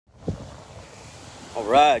All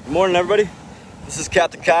right, good morning everybody. This is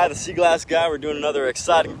Captain Kai, the sea glass guy. We're doing another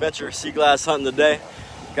exciting adventure sea glass hunting today.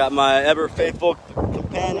 Got my ever faithful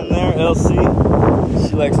companion there, LC.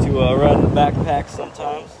 She likes to ride in the backpack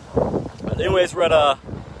sometimes. But anyways, we're at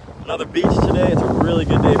another beach today. It's a really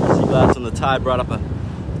good day for sea glass, and the tide brought up a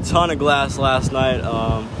ton of glass last night.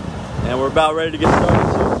 And we're about ready to get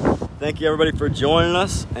started. So thank you everybody for joining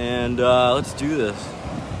us, and let's do this. So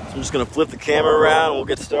I'm just gonna flip the camera around and we'll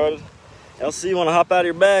get started. LC, you wanna hop out of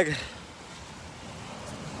your bag?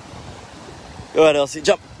 Go ahead, LC,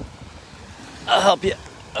 jump. I'll help you.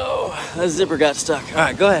 Oh, that zipper got stuck. All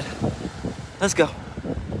right, go ahead. Let's go.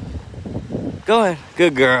 Go ahead.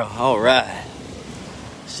 Good girl. All right.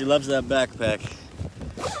 She loves that backpack.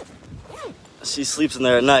 She sleeps in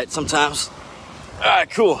there at night sometimes. All right,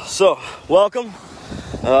 cool. So, welcome.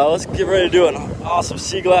 Let's get ready to do an awesome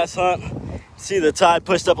sea glass hunt. See, the tide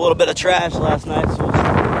pushed up a little bit of trash last night, so we'll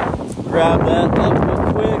just grab that up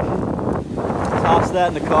real quick, toss that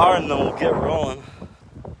in the car, and then we'll get rolling.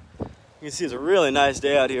 You can see it's a really nice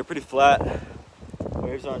day out here, pretty flat.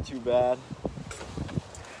 Waves aren't too bad.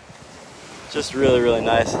 Just really, really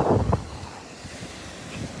nice.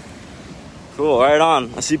 Cool, right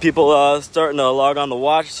on. I see people starting to log on the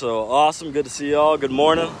watch, so awesome. Good to see y'all. Good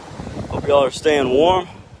morning. Hope y'all are staying warm,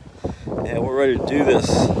 and we're ready to do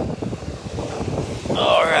this.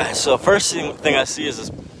 All right, so first thing I see is this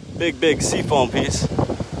big seafoam piece.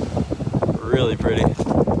 Really pretty.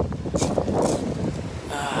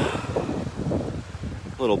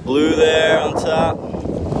 Little blue there on top.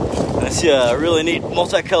 And I see a really neat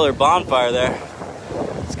multicolored bonfire there.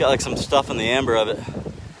 It's got like some stuff in the amber of it.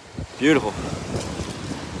 Beautiful.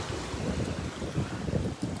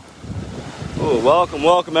 Ooh,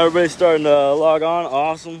 welcome. Everybody's starting to log on.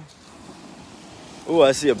 Awesome. Ooh,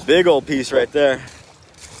 I see a big old piece right there.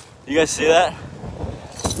 You guys see that?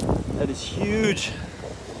 That is huge.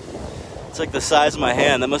 It's like the size of my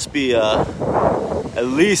hand. That must be at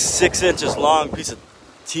least 6 inches long piece of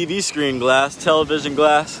TV screen glass, television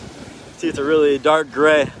glass. See, it's a really dark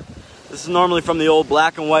gray. This is normally from the old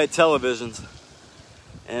black and white televisions.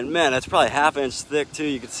 And man, that's probably ½ inch thick too.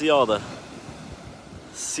 You can see all the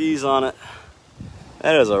C's on it.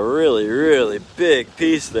 That is a really, really big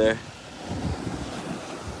piece there.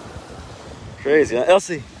 Crazy, huh?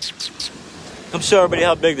 Elsie, come show everybody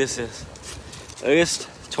how big this is. It's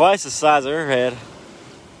twice the size of her head.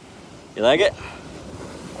 You like it?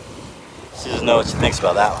 She doesn't know what she thinks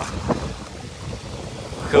about that one.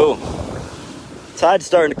 Cool. Tide's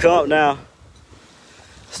starting to come up now.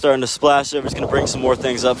 Starting to splash over. It's going to bring some more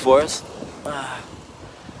things up for us.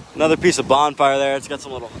 Another piece of bonfire there. It's got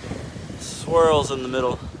some little swirls in the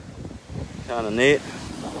middle. Kind of neat.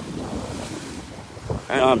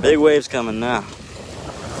 Right on, big waves coming now.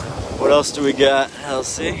 What else do we got? Let's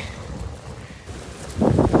see. This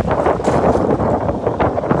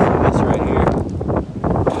right here.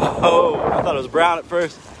 Oh, I thought it was brown at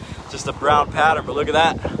first. Just a brown pattern, but look at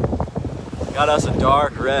that. Got us a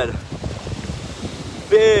dark red.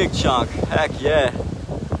 Big chunk, heck yeah.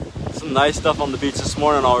 Some nice stuff on the beach this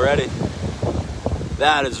morning already.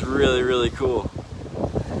 That is really, really cool.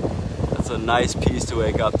 That's a nice piece to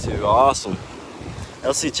wake up to, awesome.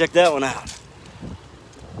 LC, check that one out.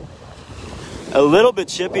 A little bit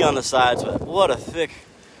chippy on the sides, but what a thick,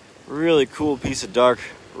 really cool piece of dark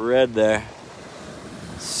red there.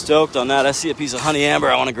 Stoked on that. I see a piece of honey amber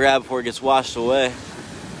I want to grab before it gets washed away.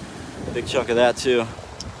 Big chunk of that too.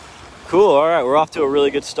 Cool, all right, we're off to a really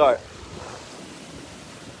good start.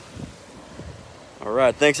 All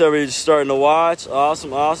right, thanks everybody just starting to watch.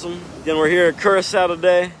 Awesome. Again, we're here at Curacao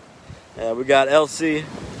today. We got LC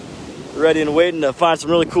ready and waiting to find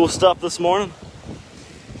some really cool stuff this morning.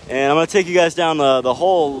 And I'm gonna take you guys down the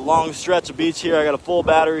whole long stretch of beach here. I got a full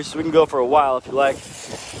battery, so we can go for a while if you like.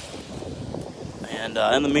 And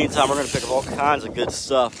in the meantime, we're gonna pick up all kinds of good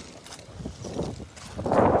stuff.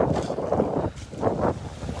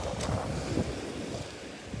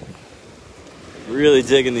 Really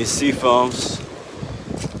digging these sea foams.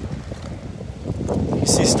 You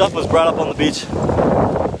see, stuff was brought up on the beach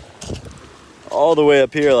all the way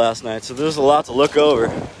up here last night, so there's a lot to look over.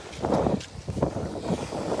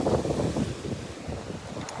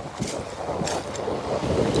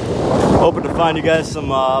 Hoping to find you guys some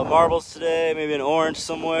marbles today, maybe an orange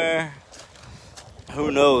somewhere.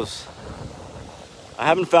 Who knows? I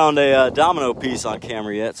haven't found a domino piece on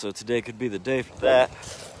camera yet, so today could be the day for that.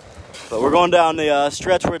 But we're going down the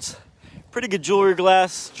stretch where it's pretty good jewelry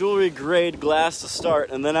grade glass to start,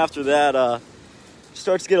 and then after that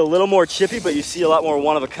starts to get a little more chippy, but you see a lot more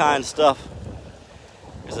one-of-a-kind stuff.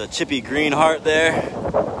 There's a chippy green heart there,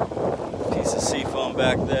 piece of seafoam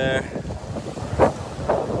back there.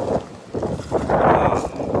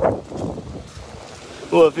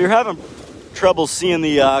 Well, if you're having trouble seeing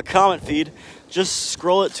the comment feed, just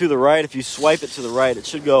scroll it to the right. If you swipe it to the right, it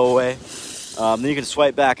should go away. Then you can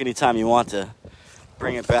swipe back anytime you want to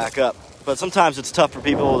bring it back up. But sometimes it's tough for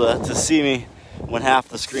people to see me when half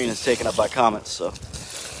the screen is taken up by comments. So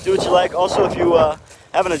do what you like. Also, if you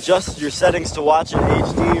haven't adjusted your settings to watch in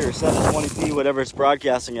HD or 720p, whatever it's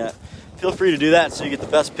broadcasting at, feel free to do that so you get the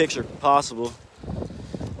best picture possible.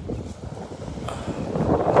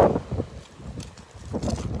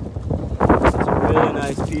 Some really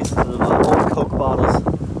nice pieces of old Coke bottles.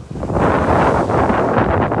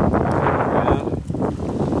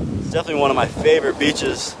 It's definitely one of my favorite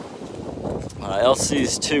beaches.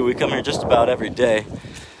 LC's too. We come here just about every day.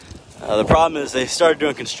 The problem is they started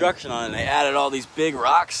doing construction on it and they added all these big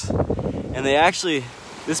rocks, and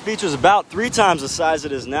this beach was about 3 times the size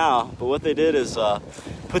it is now, but what they did is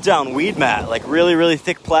put down weed mat, like really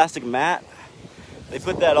thick plastic mat. They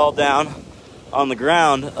put that all down on the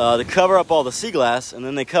ground to cover up all the sea glass, and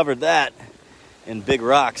then they covered that in big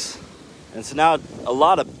rocks. And so now a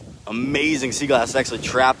lot of amazing sea glass is actually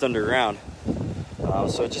trapped underground.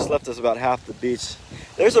 So it just left us about half the beach.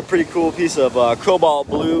 There's a pretty cool piece of cobalt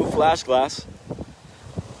blue flash glass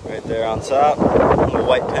right there on top. A little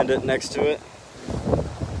white pendant next to it.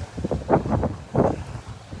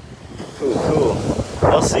 Cool.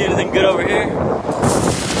 Y'all see anything good over here?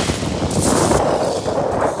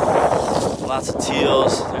 Lots of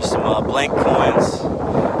teals. There's some blank coins.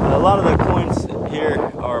 A lot of the coins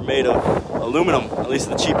here are made of aluminum, at least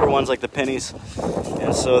the cheaper ones like the pennies.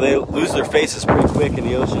 And so they lose their faces pretty quick in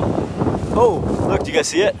the ocean. Oh, look, do you guys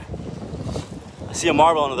see it? I see a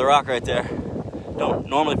marble under the rock right there. Don't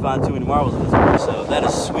normally find too many marbles in this water, so that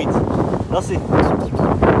is sweet. Elsie,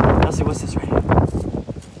 what's this right here?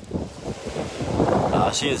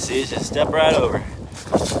 Oh, she didn't see it, just step right over.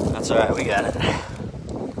 That's all right, we got it.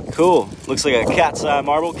 Cool, looks like a cat's eye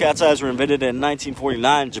marble. Cat's eyes were invented in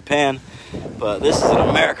 1949 in Japan, but this is an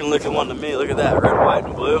American looking one to me. Look at that, red, white,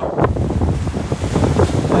 and blue.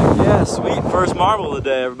 Yeah, sweet, first marble of the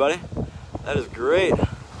day, everybody. That is great.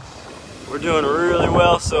 We're doing really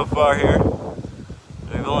well so far here.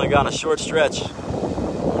 We've only gone a short stretch. I'm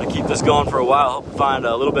gonna keep this going for a while. Hope to find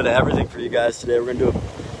a little bit of everything for you guys today. We're gonna do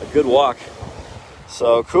a good walk.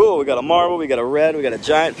 So cool, we got a marble, we got a red, we got a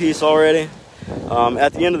giant piece already.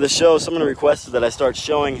 At the end of the show, someone requested that I start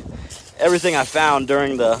showing everything I found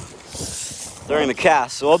during the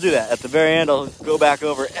cast. So I'll do that. At the very end, I'll go back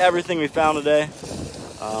over everything we found today.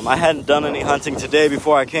 I hadn't done any hunting today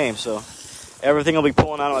before I came, so everything I'll be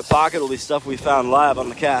pulling out of my pocket will be stuff we found live on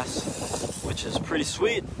the cast, which is pretty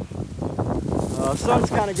sweet. Sun's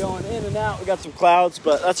kind of going in and out. We got some clouds,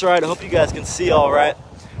 but that's all right. I hope you guys can see all right.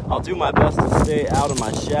 I'll do my best to stay out of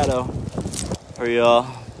my shadow for y'all.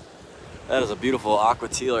 That is a beautiful aqua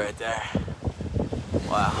teal right there.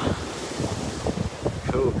 Wow.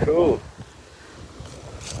 Cool.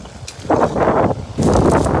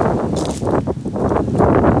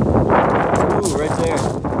 Ooh, right there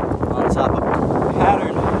on top of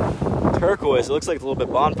pattern turquoise. It looks like a little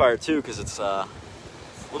bit bonfire too, because it's a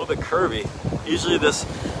little bit curvy. Usually this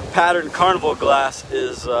patterned carnival glass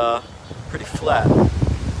is pretty flat.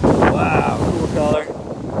 Wow, cool color.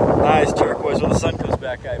 Nice turquoise. When the sun comes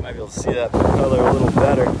back out, you might be able to see that color a little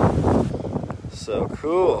better. So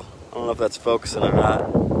cool. I don't know if that's focusing or not.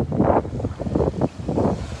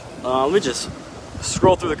 Let me just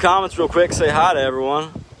scroll through the comments real quick, say hi to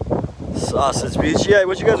everyone. Sausage Beach. Yeah,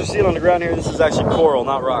 what you guys are seeing on the ground here, this is actually coral,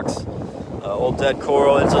 not rocks. Old dead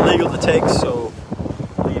coral. It's illegal to take, so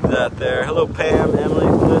leave that there. Hello Pam, Emily,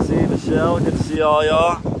 Felicity, Michelle. Good to see all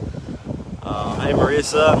y'all. Hey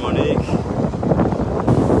Marisa, Monique.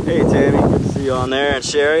 Hey Tammy, good to see you on there. And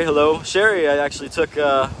Sherry, hello. Sherry, I actually took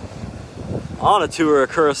on a tour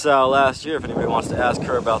of Curacao last year, if anybody wants to ask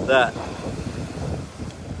her about that.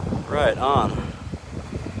 Right on.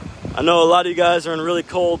 I know a lot of you guys are in really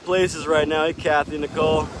cold places right now. Hey Kathy,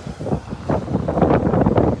 Nicole.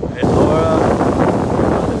 Hey Laura.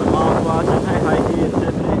 My mom's watching. Hey Heike and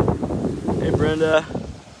Tiffany. Hey Brenda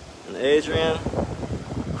and Adrian.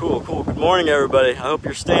 Cool. Good morning everybody. I hope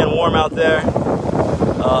you're staying warm out there.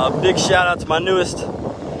 Big shout out to my newest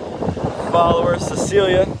follower,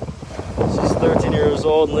 Cecilia. She's 13 years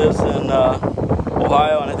old and lives in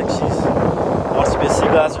Ohio, and I think she wants to be a sea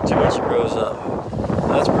glass or two when she grows up.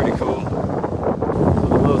 That's pretty cool.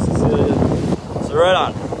 Hello, Cecilia. So right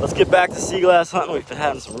on. Let's get back to sea glass hunting. We've been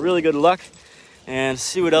having some really good luck, and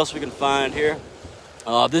see what else we can find here.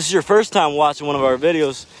 This is your first time watching one of our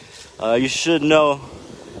videos. You should know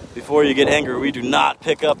before you get angry, we do not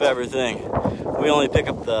pick up everything. We only pick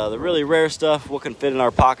up the really rare stuff, what can fit in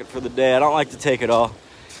our pocket for the day. I don't like to take it all.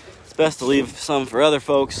 It's best to leave some for other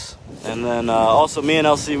folks. And then also me and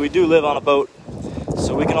LC, we do live on a boat,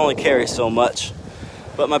 so we can only carry so much.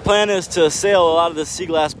 But my plan is to sail a lot of this sea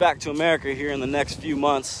glass back to America here in the next few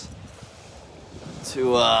months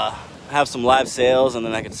to have some live sales, and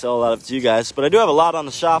then I can sell a lot of it to you guys. But I do have a lot on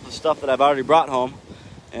the shop of stuff that I've already brought home.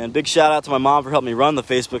 And big shout out to my mom for helping me run the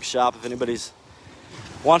Facebook shop. If anybody's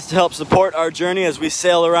wants to help support our journey as we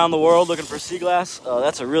sail around the world looking for sea glass,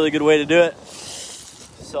 that's a really good way to do it.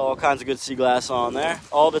 Sell all kinds of good sea glass on there.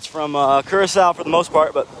 All of it's from Curacao for the most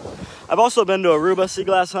part, but I've also been to Aruba sea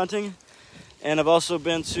glass hunting, and I've also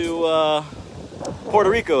been to Puerto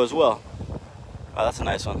Rico as well. Wow, that's a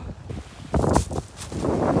nice one.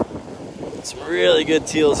 Some really good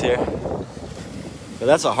teals here. But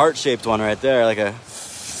that's a heart-shaped one right there, like a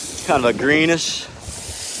kind of a greenish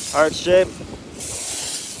heart shape.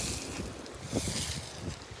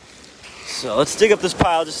 So let's dig up this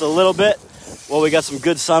pile just a little bit while we got some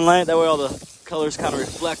good sunlight. That way all the colors kind of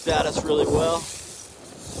reflect at us really well.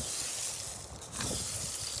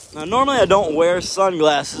 Now normally I don't wear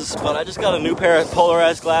sunglasses, but I just got a new pair of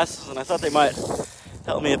polarized glasses, and I thought they might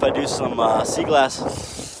help me if I do some sea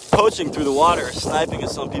glass poaching through the water, or sniping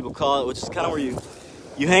as some people call it, which is kind of where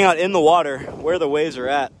you hang out in the water where the waves are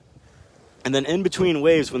at, and then in between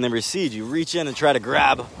waves when they recede, you reach in and try to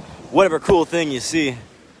grab whatever cool thing you see.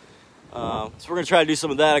 So we're going to try to do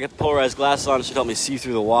some of that. I got the polarized glasses on. It should help me see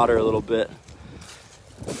through the water a little bit.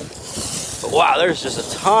 But wow, there's just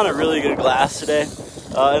a ton of really good glass today.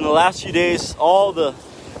 In the last few days, all the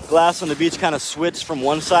glass on the beach kind of switched from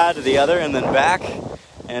one side to the other and then back.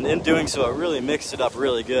 And in doing so, it really mixed it up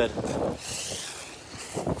really good.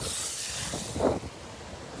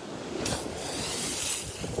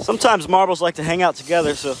 Sometimes marbles like to hang out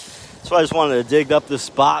together, so that's why I just wanted to dig up this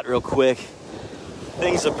spot real quick.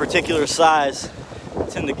 Things of particular size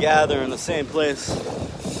tend to gather in the same place.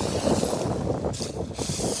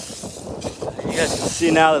 You guys can see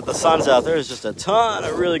now that the sun's out, there's just a ton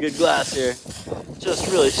of really good glass here. Just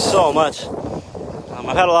really so much.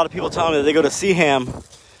 I've had a lot of people telling me that they go to Seaham,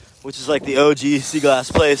 which is like the OG sea glass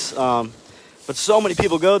place. But so many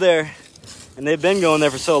people go there, and they've been going there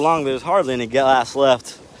for so long, there's hardly any glass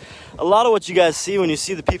left. A lot of what you guys see when you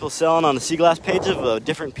see the people selling on the sea glass page of a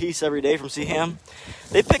different piece every day from Seaham,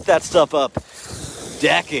 they picked that stuff up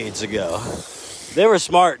decades ago. They were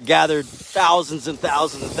smart, gathered thousands and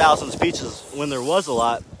thousands and thousands of pieces when there was a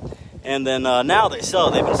lot, and then now they sell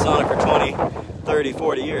it. They've been selling it for 20, 30,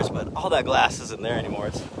 40 years, but all that glass isn't there anymore.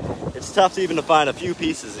 It's tough to even to find a few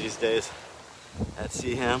pieces these days at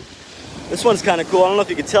Seaham. This one's kind of cool. I don't know if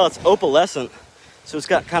you can tell, it's opalescent, so it's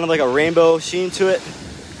got kind of like a rainbow sheen to it.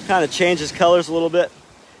 Kind of changes colors a little bit.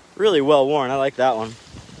 Really well worn. I like that one.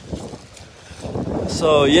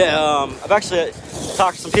 So yeah, I've actually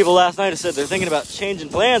talked to some people last night who said they're thinking about changing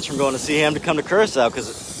plans from going to Seaham to come to Curacao because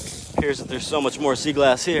it appears that there's so much more sea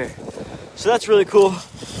glass here. So that's really cool.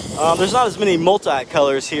 There's not as many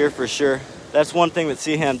multi-colors here for sure. That's one thing that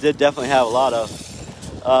Seaham did definitely have a lot of.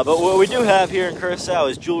 But what we do have here in Curacao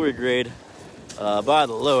is jewelry grade by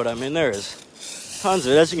the load. I mean, there is tons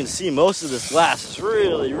of it. As you can see, most of this glass is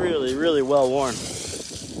really, really, really well worn.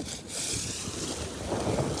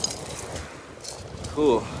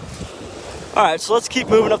 Cool. All right, so let's keep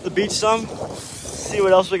moving up the beach some. See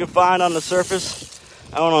what else we can find on the surface.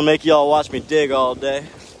 I don't want to make y'all watch me dig all day.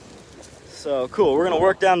 So cool, we're gonna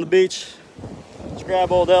work down the beach. Let's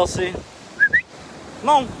grab old Elsie. Come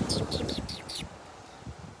on.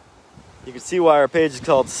 You can see why our page is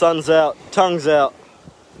called Sun's Out, Tongues Out.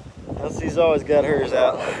 Elsie's always got hers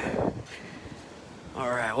out. All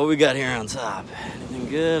right, what we got here on top? Anything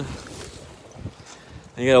good?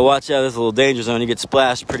 You gotta watch out, this is a little danger zone. You get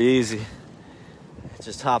splashed pretty easy. It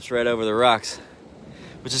just hops right over the rocks.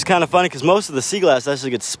 Which is kind of funny because most of the sea glass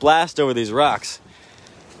actually gets splashed over these rocks.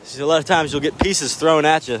 So a lot of times you'll get pieces thrown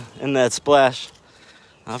at you in that splash.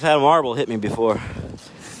 I've had a marble hit me before. All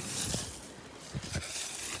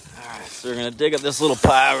right, so we're gonna dig up this little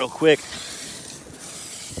pile real quick.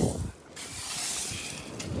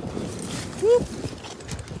 Whoop.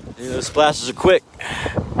 Those splashes are quick.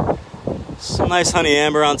 Some nice honey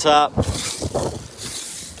amber on top.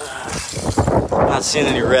 Not seeing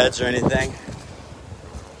any reds or anything.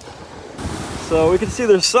 So we can see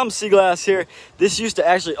there's some sea glass here. This used to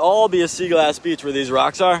actually all be a sea glass beach where these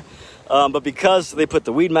rocks are. But because they put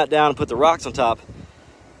the weed mat down and put the rocks on top,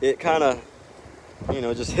 it kind of,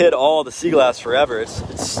 just hid all the sea glass forever. It's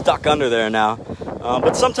stuck under there now.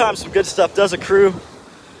 But sometimes some good stuff does accrue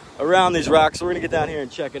around these rocks. So we're gonna get down here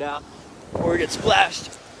and check it out before we get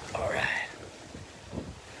splashed. All right.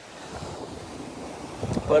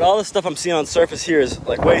 But all the stuff I'm seeing on the surface here is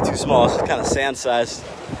like way too small. It's just kind of sand sized.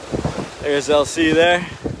 There's LC there.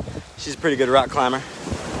 She's a pretty good rock climber.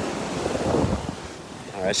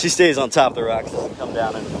 All right, she stays on top of the rocks, doesn't come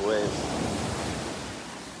down into the waves.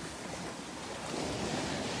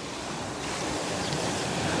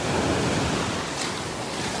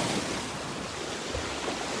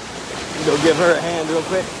 Go give her a hand real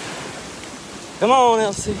quick. Come on,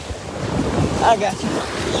 LC. I got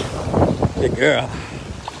you. Good girl.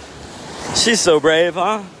 She's so brave,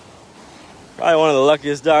 huh? Probably one of the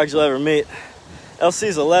luckiest dogs you'll ever meet.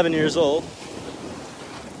 LC's 11 years old.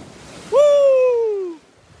 Woo!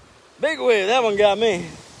 Big wave, that one got me.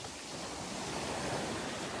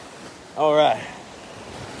 All right.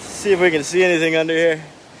 Let's see if we can see anything under here.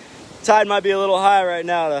 Tide might be a little high right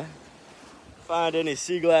now to find any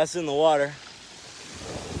sea glass in the water.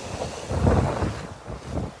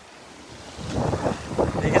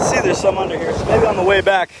 You can see there's some under here, so maybe on the way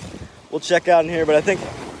back we'll check out in here, but I think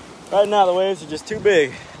right now the waves are just too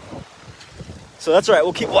big. So that's all right,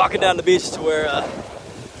 we'll keep walking down the beach to where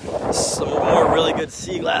some more really good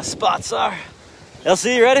sea glass spots are.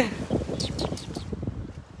 LC, you ready?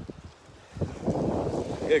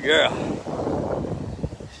 Good girl.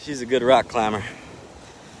 She's a good rock climber.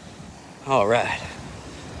 All right.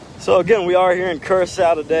 So again, we are here in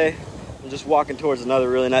Curacao today. I'm just walking towards another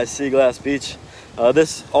really nice sea glass beach.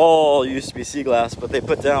 This all used to be sea glass, but they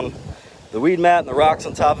put down the weed mat and the rocks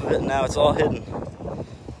on top of it, and now it's all hidden.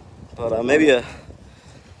 But maybe a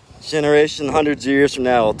generation, hundreds of years from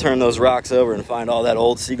now, we'll turn those rocks over and find all that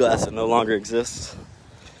old sea glass that no longer exists.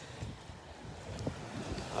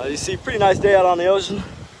 You see, pretty nice day out on the ocean.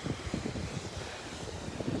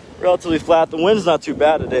 Relatively flat. The wind's not too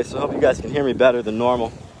bad today, so I hope you guys can hear me better than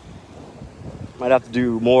normal. Might have to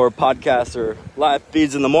do more podcasts or live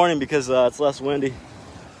feeds in the morning because it's less windy.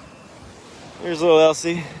 Here's little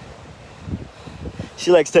Elsie.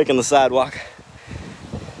 She likes taking the sidewalk.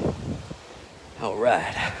 All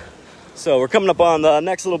right. So we're coming up on the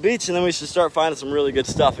next little beach, and then we should start finding some really good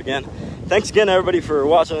stuff again. Thanks again, everybody, for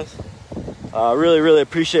watching us. Really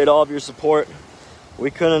appreciate all of your support. We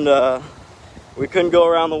couldn't go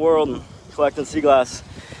around the world and collecting sea glass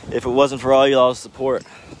if it wasn't for all y'all's support.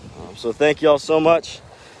 So thank you all so much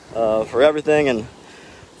for everything and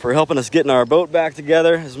for helping us getting our boat back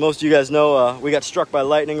together. As most of you guys know, we got struck by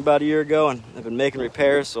lightning about a year ago and have been making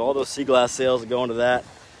repairs, so all those sea glass sails are going to that.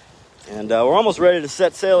 And we're almost ready to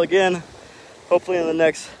set sail again, hopefully in the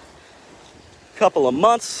next couple of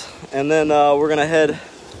months. And then we're gonna head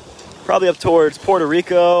probably up towards Puerto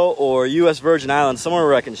Rico or US Virgin Islands, somewhere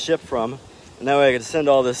where I can ship from. And that way I can send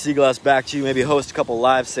all this sea glass back to you, maybe host a couple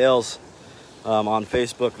live sales on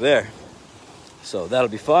Facebook there. So that'll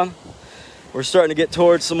be fun. We're starting to get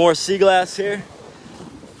towards some more sea glass here.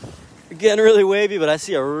 Again, really wavy, but I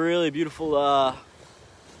see a really beautiful,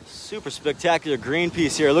 super spectacular green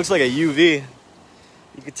piece here. It looks like a UV.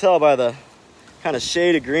 You can tell by the kind of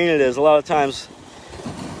shade of green it is. A lot of times,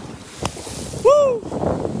 woo!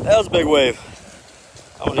 That was a big wave.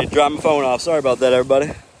 I'm gonna need to drop my phone off. Sorry about that,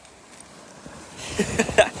 everybody.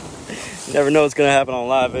 You never know what's gonna happen on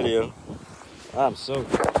live video. I'm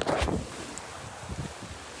soaked.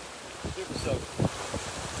 Super soaked.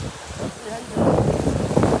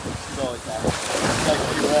 She's always happy.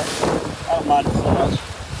 I don't mind it so much.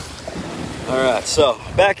 Alright, so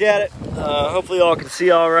back at it. Hopefully y'all can see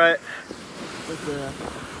all right. With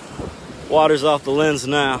the water's off the lens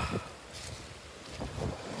now.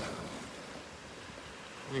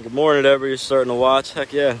 And good morning to everybody who's starting to watch.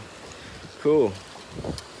 Heck yeah. Cool.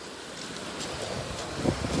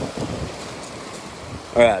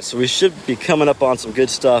 Alright, so we should be coming up on some good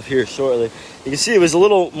stuff here shortly. You can see it was a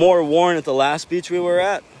little more worn at the last beach we were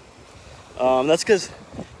at. That's because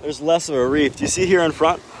there's less of a reef. Do you see here in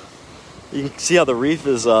front? You can see how the reef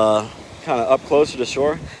is kind of up closer to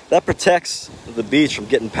shore. That protects the beach from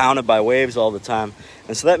getting pounded by waves all the time.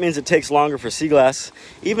 And so that means it takes longer for sea glass.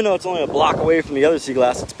 Even though it's only a block away from the other sea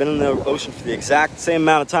glass, it's been in the ocean for the exact same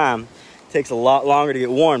amount of time. It takes a lot longer to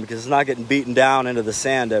get worn because it's not getting beaten down into the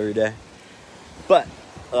sand every day. But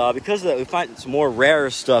because of that, we find some more rarer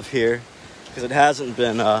stuff here because it hasn't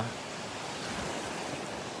been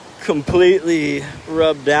completely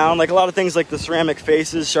rubbed down. Like a lot of things like the ceramic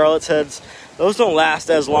faces, Charlotte's heads, those don't last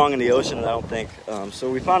as long in the ocean, I don't think. So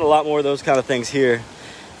we find a lot more of those kind of things here.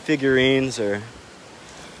 Figurines or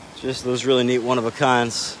just those really neat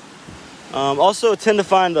one-of-a-kinds. Also tend to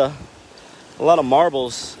find a lot of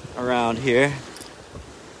marbles around here.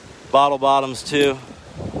 Bottle bottoms too.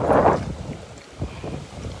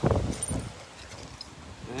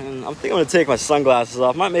 And I think I'm gonna take my sunglasses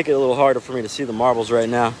off. Might make it a little harder for me to see the marbles right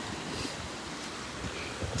now.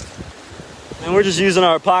 And we're just using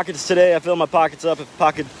our pockets today. I fill my pockets up. If the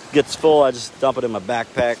pocket gets full, I just dump it in my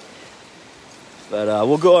backpack. But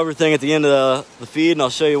we'll go over everything at the end of the feed, and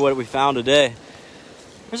I'll show you what we found today.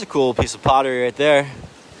 There's a cool piece of pottery right there.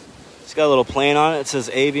 It's got a little plane on it. It says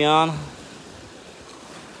Avion.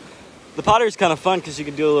 The pottery is kind of fun because you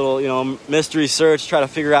can do a little, you know, mystery search, try to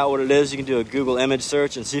figure out what it is. You can do a Google image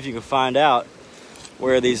search and see if you can find out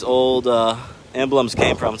where these old emblems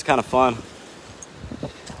came from. It's kind of fun.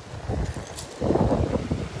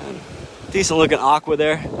 And decent looking aqua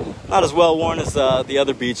there. Not as well worn as the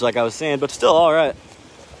other beach, like I was saying, but still all right.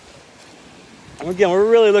 And again, we're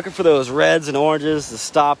really looking for those reds and oranges, the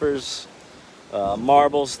stoppers,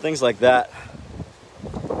 marbles, things like that.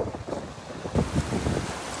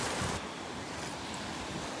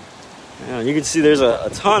 And you can see there's a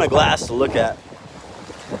ton of glass to look at.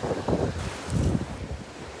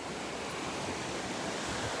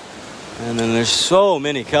 And then there's so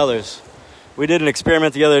many colors. We did an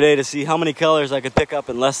experiment the other day to see how many colors I could pick up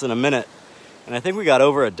in less than a minute. And I think we got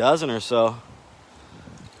over a dozen or so.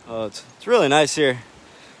 Oh, it's really nice here.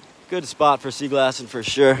 Good spot for sea glassing for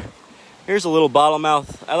sure. Here's a little bottle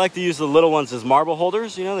mouth. I like to use the little ones as marble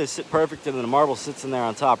holders. You know, they sit perfect and then the marble sits in there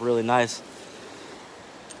on top really nice.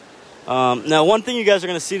 Now, one thing you guys are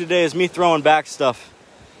going to see today is me throwing back stuff.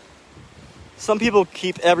 Some people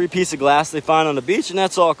keep every piece of glass they find on the beach, and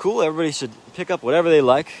that's all cool. Everybody should pick up whatever they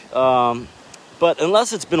like. But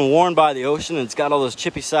unless it's been worn by the ocean and it's got all those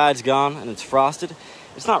chippy sides gone and it's frosted,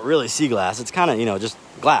 it's not really sea glass. It's kind of, you know, just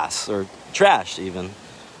glass or trash even.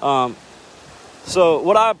 So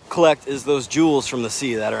what I collect is those jewels from the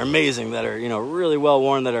sea that are amazing, that are, you know, really well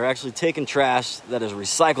worn, that are actually taken trash that is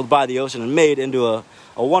recycled by the ocean and made into a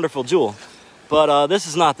wonderful jewel. But this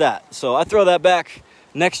is not that. So I throw that back.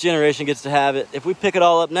 Next generation gets to have it. If we pick it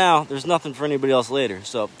all up now, there's nothing for anybody else later.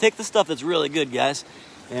 So take the stuff that's really good, guys,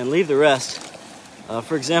 and leave the rest.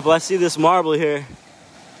 For example, I see this marble here.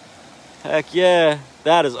 Heck yeah,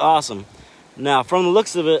 that is awesome. Now, from the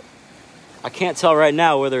looks of it, I can't tell right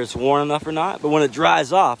now whether it's worn enough or not, but when it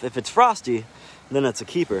dries off, if it's frosty, then it's a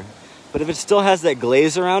keeper. But if it still has that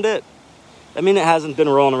glaze around it, I mean, it hasn't been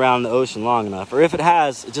rolling around in the ocean long enough. Or if it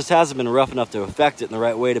has, it just hasn't been rough enough to affect it in the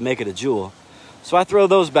right way to make it a jewel. So I throw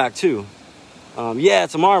those back too. Yeah,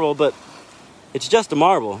 it's a marble, but it's just a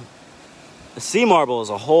marble. A sea marble is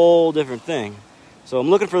a whole different thing. So I'm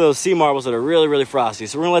looking for those sea marbles that are really, really frosty.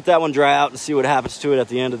 So we're gonna let that one dry out and see what happens to it at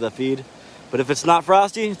the end of the feed. But if it's not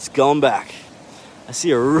frosty, it's going back. I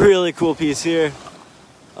see a really cool piece here.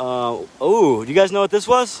 Oh, do you guys know what this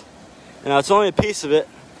was? Now, it's only a piece of it.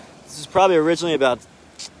 This is probably originally about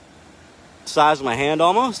the size of my hand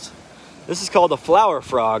almost. This is called a flower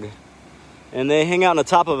frog. And they hang out on the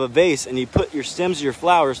top of a vase, and you put your stems of your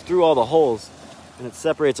flowers through all the holes, and it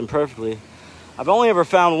separates them perfectly. I've only ever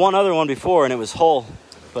found one other one before, and it was whole.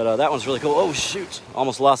 But that one's really cool. Oh, shoot.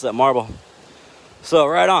 Almost lost that marble. So,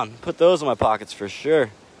 right on. Put those in my pockets for sure.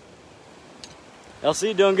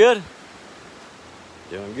 LC, doing good?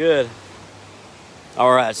 Doing good.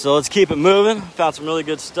 All right, so let's keep it moving. Found some really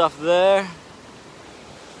good stuff there.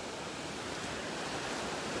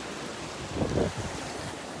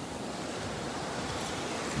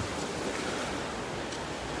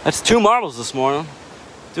 That's 2 marbles this morning.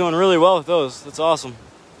 Doing really well with those. That's awesome.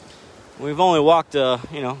 We've only walked, you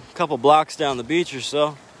know, a couple blocks down the beach or so.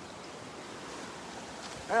 All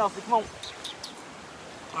right, Elsie, come on.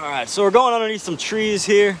 All right, so we're going underneath some trees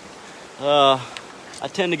here. I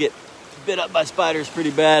tend to get bit up by spiders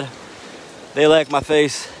pretty bad. They like my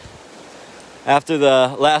face. After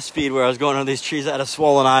the last feed where I was going under these trees, I had a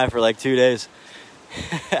swollen eye for like 2 days.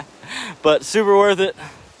 But super worth it.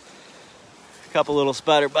 A couple little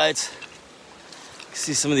spider bites. You can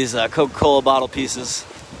see some of these Coca-Cola bottle pieces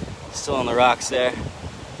still on the rocks there.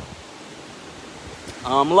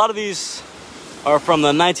 A lot of these are from the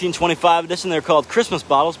 1925 edition. They're called Christmas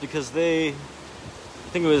bottles because they,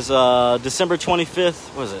 I think it was December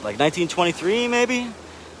 25th, what was it, like 1923 maybe,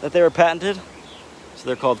 that they were patented. So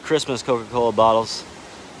they're called Christmas Coca-Cola bottles.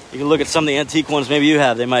 You can look at some of the antique ones maybe you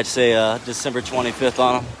have. They might say December 25th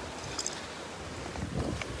on them.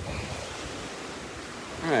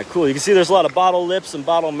 All right, cool. You can see there's a lot of bottle lips and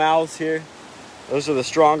bottle mouths here. Those are the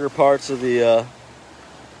stronger parts of the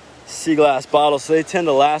sea glass bottles, so they tend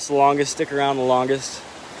to last the longest, stick around the longest.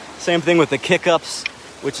 Same thing with the kick-ups,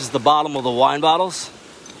 which is the bottom of the wine bottles.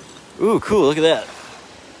 Ooh, cool, look at that.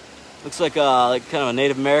 Looks like kind of a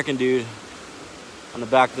Native American dude on the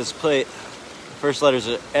back of this plate. The first letters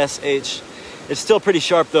are SH. It's still pretty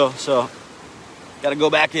sharp though, so gotta go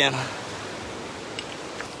back in.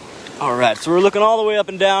 All right, so we're looking all the way up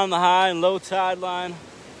and down the high and low tide line.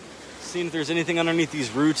 seeing if there's anything underneath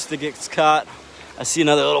these roots that gets caught. I see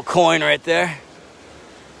another little coin right there.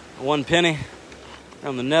 1 penny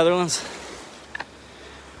from the Netherlands.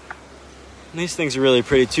 And these things are really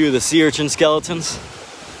pretty too, the sea urchin skeletons.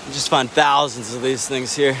 You just find thousands of these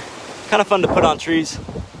things here. Kind of fun to put on trees.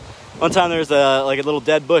 One time there was like a little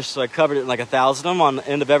dead bush, so I covered it in like 1,000 of them on the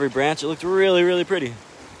end of every branch. It looked really, really pretty.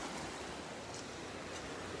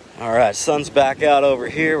 All right, sun's back out over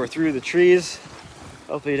here. We're through the trees.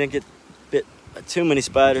 Hopefully you didn't get bit by too many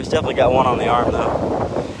spiders. Definitely got one on the arm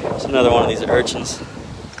though. It's another one of these urchins.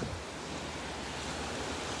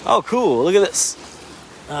 Oh, cool, look at this.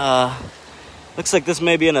 Looks like this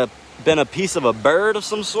may be been a piece of a bird of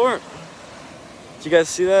some sort. Did you guys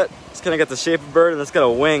see that? It's kind of got the shape of a bird and it's got a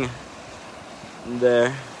wing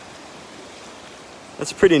there.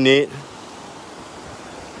 That's pretty neat.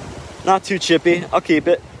 Not too chippy, I'll keep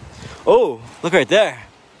it. Oh, look right there.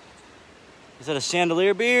 Is that a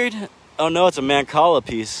chandelier beard? Oh no, it's a Mancala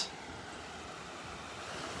piece.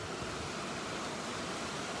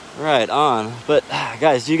 Right on. But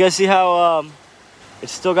guys, do you guys see how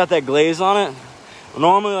it's still got that glaze on it?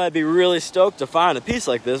 Normally I'd be really stoked to find a piece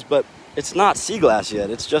like this, but it's not sea glass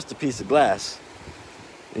yet. It's just a piece of glass.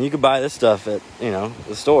 And you can buy this stuff at, you know,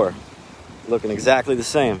 the store, looking exactly the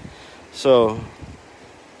same. So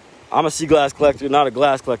I'm a sea glass collector, not a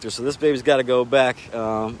glass collector, so this baby's got to go back.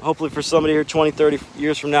 Hopefully for somebody here 20, 30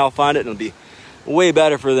 years from now will find it and it'll be way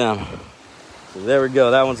better for them. So there we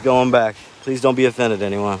go, that one's going back. Please don't be offended,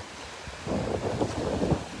 anyone.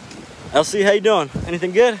 LC, how you doing?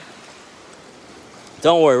 Anything good?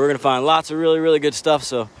 Don't worry, we're gonna find lots of really, really good stuff,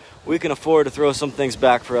 so we can afford to throw some things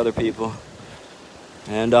back for other people.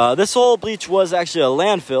 And this whole beach was actually a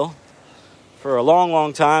landfill for a long,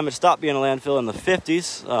 long time. It stopped being a landfill in the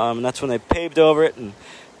 50s, and that's when they paved over it and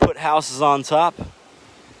put houses on top.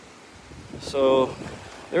 So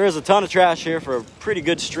there is a ton of trash here for a pretty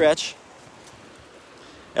good stretch.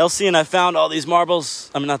 LC and I found all these marbles,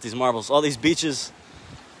 not these marbles, all these beaches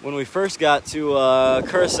when we first got to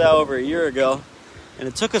Curacao over a year ago. And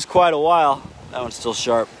it took us quite a while. That one's still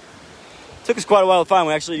sharp. It took us quite a while to find.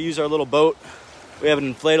 We actually used our little boat. We have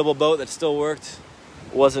an inflatable boat that still worked.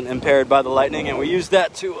 It wasn't impaired by the lightning. And we used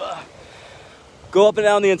that to go up and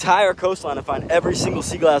down the entire coastline and find every single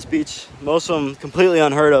sea glass beach. Most of them completely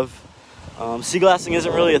unheard of. Sea glassing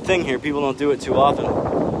isn't really a thing here. People don't do it too often.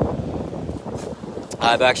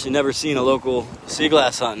 I've actually never seen a local sea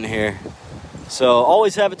glass hunting here. So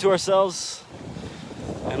always have it to ourselves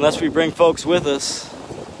unless we bring folks with us,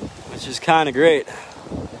 which is kind of great.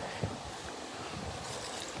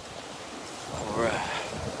 All right.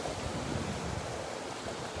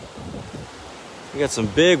 We got some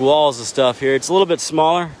big walls of stuff here. It's a little bit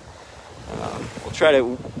smaller. We'll try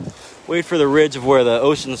to wait for the ridge of where the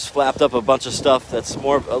ocean's flapped up a bunch of stuff that's a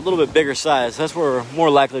little bit bigger size. That's where we're more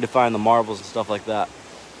likely to find the marbles and stuff like that.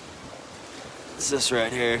 What's this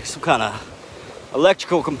right here? Some kind of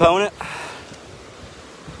electrical component.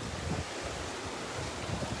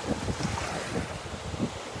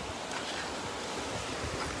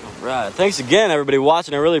 All right, thanks again everybody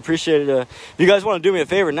watching. I really appreciate it. If you guys want to do me a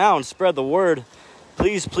favor now and spread the word,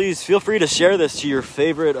 please feel free to share this to your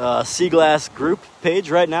favorite sea glass group page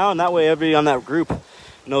right now, and that way everybody on that group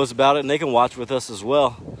knows about it and they can watch with us as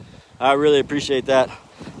well. I really appreciate that.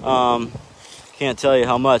 Can't tell you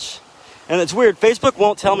how much. And it's weird, Facebook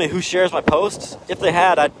won't tell me who shares my posts. If they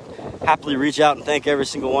had, I'd happily reach out and thank every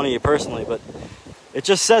single one of you personally, but it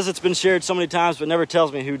just says it's been shared so many times but never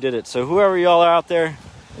tells me who did it. So whoever y'all are out there,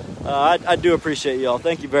 I do appreciate y'all.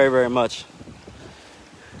 Thank you very, very much.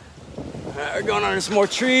 All right, we're going under some more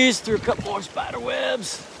trees, through a couple more spider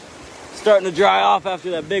webs. Starting to dry off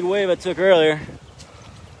after that big wave I took earlier.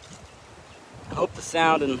 I hope the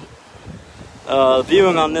sound and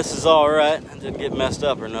viewing on this is all right and didn't get messed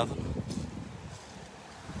up or nothing.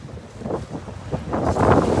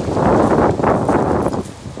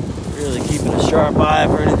 Really keeping a sharp eye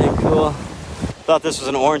for anything cool. Thought this was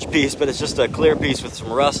an orange piece, but it's just a clear piece with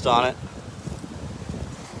some rust on it.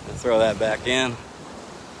 I'll throw that back in.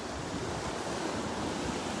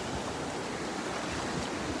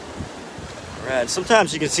 Alright,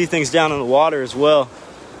 sometimes you can see things down in the water as well.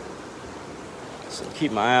 So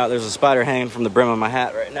keep my eye out. There's a spider hanging from the brim of my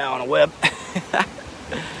hat right now on a web.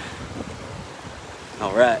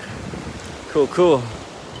 Alright. Cool, cool.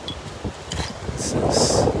 What's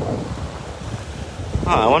this?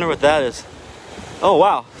 Oh, I wonder what that is. Oh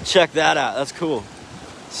wow, check that out, that's cool.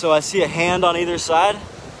 So I see a hand on either side.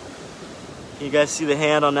 Can you guys see the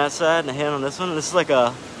hand on that side and the hand on this one? This is like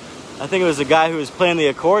I think it was a guy who was playing the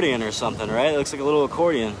accordion or something, right? It looks like a little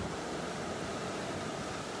accordion.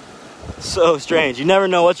 So strange. You never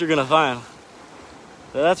know what you're gonna find.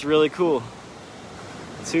 So that's really cool.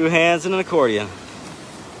 2 hands and an accordion.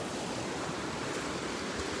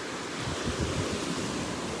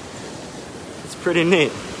 It's pretty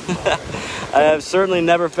neat. I have certainly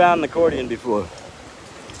never found an accordion before.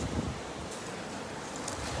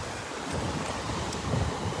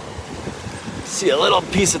 See a little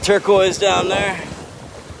piece of turquoise down there.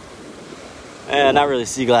 And not really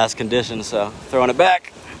sea glass condition, so throwing it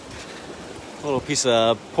back. A little piece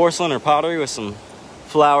of porcelain or pottery with some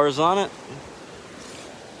flowers on it.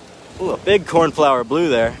 Ooh, a big cornflower blue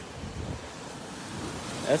there.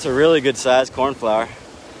 That's a really good sized cornflower.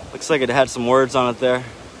 Looks like it had some words on it there.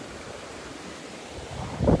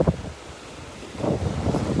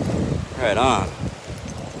 Right on.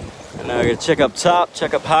 And now we're gonna check up top,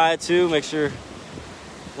 check up high too, make sure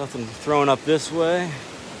nothing thrown up this way.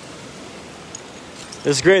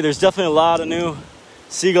 This is great. There's definitely a lot of new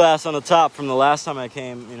sea glass on the top from the last time I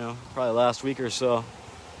came, you know, probably last week or so.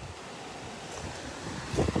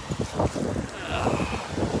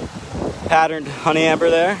 Patterned honey amber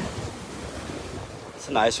there. It's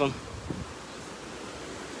a nice one.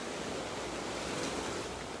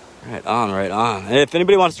 Right on, right on. And if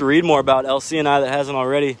anybody wants to read more about LC&I that hasn't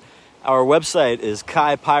already, our website is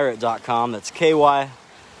kypirate.com. That's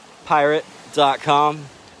kypirate.com.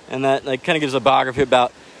 And that kind of gives a biography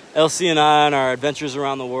about LC&I and our adventures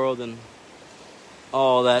around the world and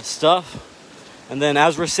all that stuff. And then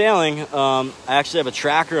as we're sailing, I actually have a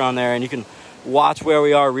tracker on there, and you can watch where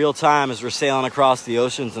we are real time as we're sailing across the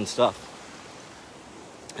oceans and stuff.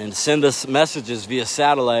 And send us messages via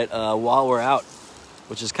satellite while we're out,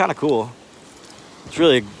 which is kind of cool. It's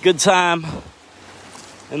really a good time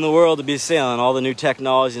in the world to be sailing. All the new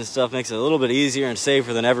technology and stuff makes it a little bit easier and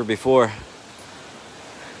safer than ever before.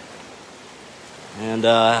 And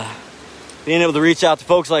being able to reach out to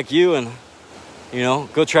folks like you and, you know,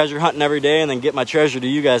 go treasure hunting every day and then get my treasure to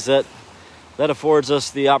you guys, that affords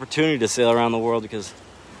us the opportunity to sail around the world, because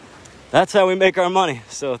that's how we make our money.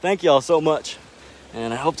 So thank you all so much.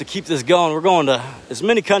 And I hope to keep this going. We're going to as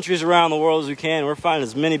many countries around the world as we can. We're finding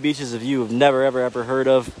as many beaches of you have never, ever, ever heard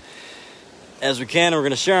of as we can. And we're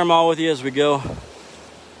going to share them all with you as we go.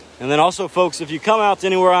 And then also, folks, if you come out to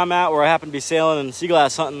anywhere I'm at where I happen to be sailing and sea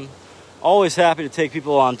glass hunting, always happy to take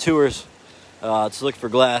people on tours to look for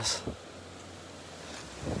glass.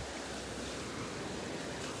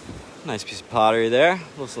 Nice piece of pottery there.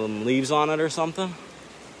 With some leaves on it or something.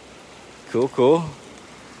 Cool, cool.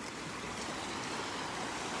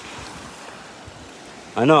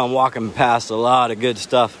 I know I'm walking past a lot of good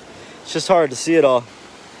stuff. It's just hard to see it all.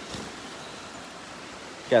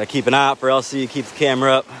 Gotta keep an eye out for LC, keep the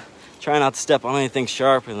camera up. Try not to step on anything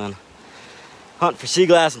sharp, and then hunt for sea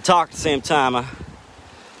glass and talk at the same time. I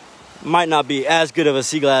might not be as good of a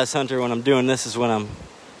sea glass hunter when I'm doing this as when I'm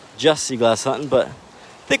just sea glass hunting, but I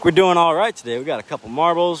think we're doing all right today. We got a couple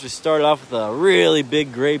marbles. We started off with a really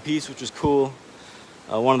big gray piece, which was cool.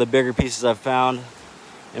 One of the bigger pieces I've found.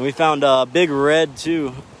 And we found a big red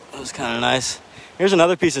too. That was kind of nice. Here's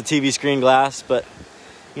another piece of TV screen glass, but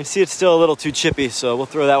you can see it's still a little too chippy, so we'll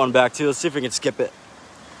throw that one back too. Let's see if we can skip it.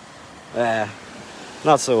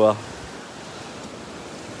 Not so well.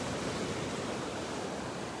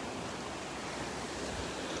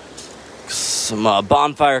 Some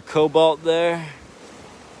bonfire cobalt there.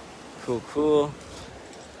 Cool, cool.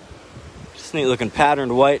 Just neat looking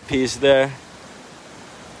patterned white piece there.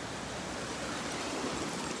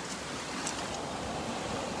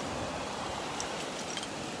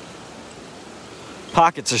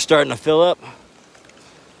 Pockets are starting to fill up.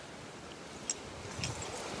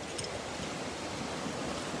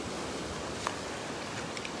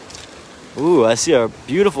 Ooh, I see a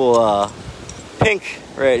beautiful pink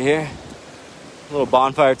right here. A little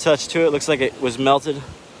bonfire touch to it. Looks like it was melted.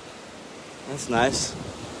 That's nice.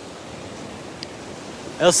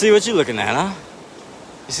 LC, what you looking at, huh?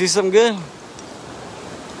 You see something good?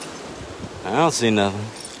 I don't see nothing.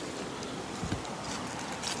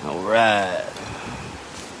 All right.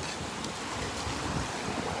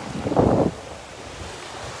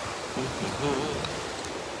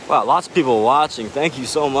 Wow, lots of people watching. Thank you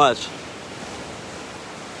so much.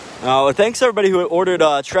 Thanks everybody who ordered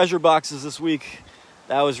treasure boxes this week.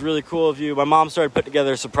 That was really cool of you. My mom started putting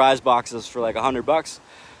together surprise boxes for like $100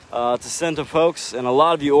 to send to folks, and a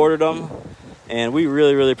lot of you ordered them, and we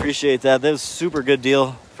really, really appreciate that. That was a super good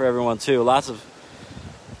deal for everyone too. Lots of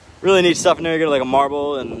really neat stuff in there. You get like a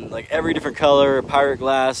marble and like every different color, pirate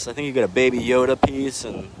glass. I think you get a baby Yoda piece,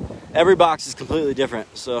 and every box is completely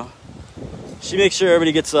different. So she makes sure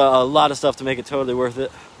everybody gets a lot of stuff to make it totally worth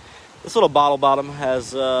it. This little bottle bottom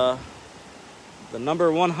has the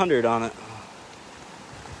number 100 on it.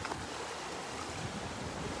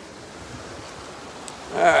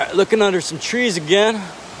 All right, looking under some trees again.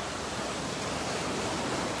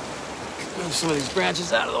 Move some of these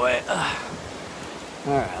branches out of the way.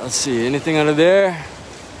 All right, let's see, anything under there?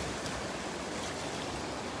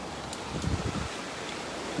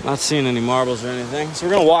 Not seeing any marbles or anything. So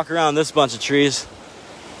we're gonna walk around this bunch of trees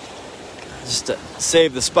just to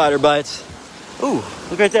save the spider bites. Ooh,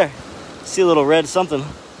 look right there. See a little red something.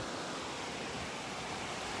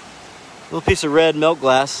 Little piece of red milk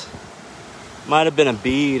glass. Might have been a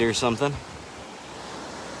bead or something.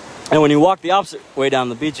 And when you walk the opposite way down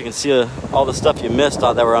the beach, you can see all the stuff you missed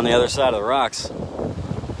that were on the other side of the rocks.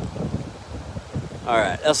 All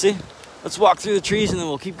right, Elsie, let's walk through the trees and then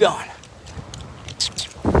we'll keep going.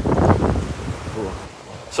 Cool.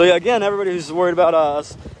 So yeah, again, everybody who's worried about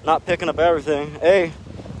us not picking up everything, hey,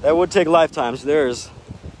 that would take lifetimes. There's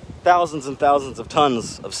thousands and thousands of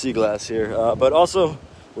tons of sea glass here. But also,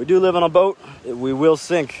 we do live on a boat. We will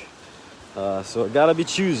sink. So it gotta be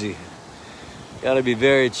choosy. Gotta be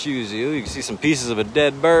very choosy. Ooh, you can see some pieces of a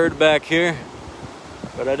dead bird back here,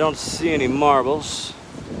 but I don't see any marbles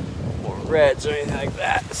or reds or anything like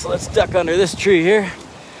that. So let's duck under this tree here.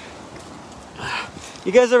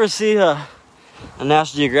 You guys ever see a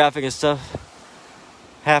National Geographic and stuff?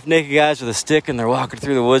 Half naked guys with a stick and they're walking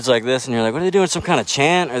through the woods like this, and you're like, what are they doing? Some kind of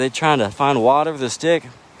chant? Are they trying to find water with a stick?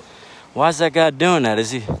 Why is that guy doing that?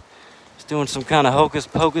 Is he just doing some kind of hocus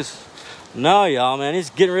pocus? No, y'all, man, he's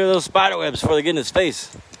getting rid of those spider webs before they get in his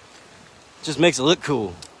face. Just makes it look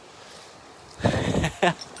cool.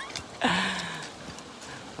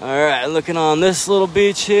 All right, looking on this little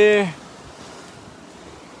beach here.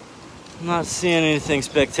 Not seeing anything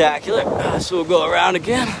spectacular, so we'll go around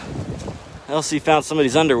again. Elsie found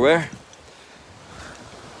somebody's underwear.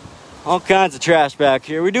 All kinds of trash back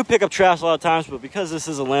here. We do pick up trash a lot of times, but because this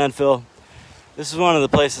is a landfill, this is one of the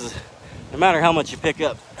places, no matter how much you pick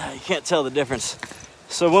up, you can't tell the difference.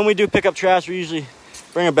 So when we do pick up trash, we usually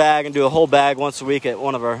bring a bag and do a whole bag once a week at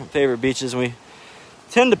one of our favorite beaches. And we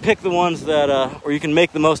tend to pick the ones that, where you can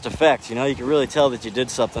make the most effect. You know, you can really tell that you did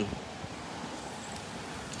something.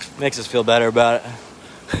 Makes us feel better about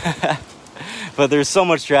it. But there's so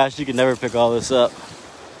much trash, you can never pick all this up.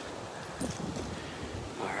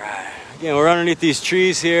 All right, again, we're underneath these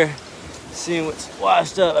trees here, seeing what's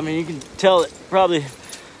washed up. I mean, you can tell it probably,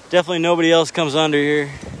 definitely nobody else comes under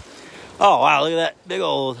here. Oh, wow, look at that big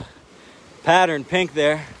old pattern pink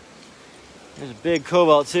there. There's a big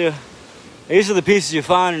cobalt too. These are the pieces you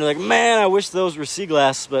find and you're like, man, I wish those were sea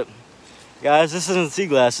glass, but guys, this isn't sea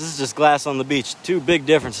glass, this is just glass on the beach. Two big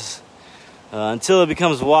differences. Until it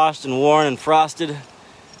becomes washed and worn and frosted,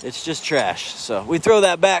 it's just trash. So we throw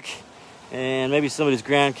that back and maybe somebody's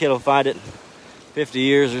grandkid will find it in 50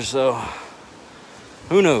 years or so.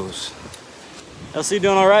 Who knows? Elsie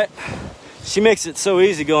doing all right? She makes it so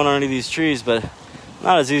easy going underneath these trees, but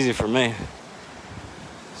not as easy for me.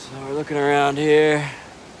 So we're looking around here.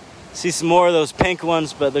 See some more of those pink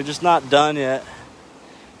ones, but they're just not done yet.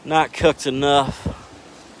 Not cooked enough.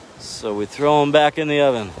 So we throw them back in the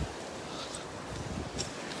oven.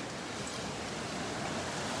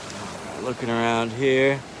 Looking around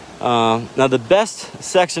here. Now the best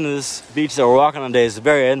section of this beach that we're walking on today is the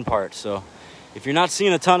very end part. So if you're not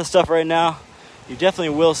seeing a ton of stuff right now, you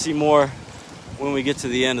definitely will see more when we get to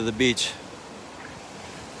the end of the beach.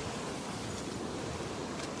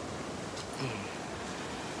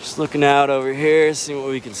 Just looking out over here, seeing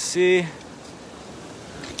what we can see.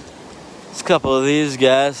 There's a couple of these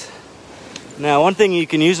guys. Now one thing you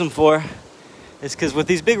can use them for is because with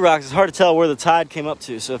these big rocks, it's hard to tell where the tide came up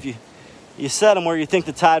to. So if you set them where you think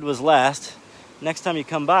the tide was last, next time you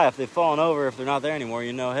come by, if they've fallen over, if they're not there anymore,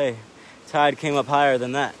 you know, hey, tide came up higher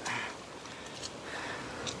than that.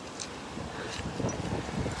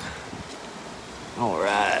 All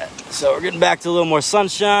right, so we're getting back to a little more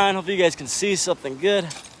sunshine. Hopefully you guys can see something good.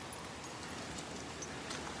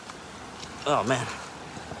 Oh man,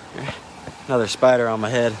 another spider on my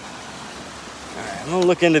head. All right, I'm gonna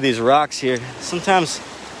look into these rocks here. Sometimes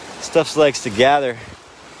stuff likes to gather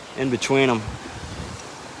in between them.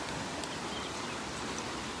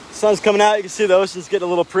 Sun's coming out, you can see the ocean's getting a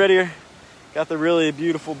little prettier. Got the really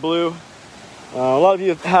beautiful blue. A lot of you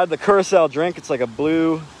have had the Curacao drink. It's like a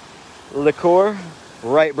blue liqueur,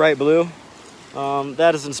 bright blue.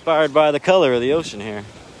 That is inspired by the color of the ocean here.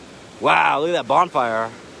 Wow, look at that bonfire.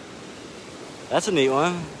 That's a neat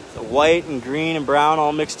one. It's white and green and brown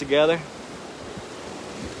all mixed together.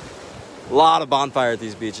 A lot of bonfire at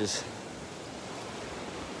these beaches.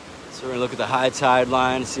 So we're gonna look at the high tide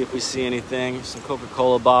line, see if we see anything. Some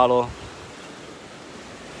Coca-Cola bottle.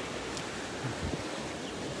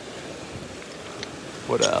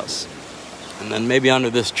 What else? And then maybe under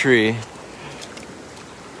this tree.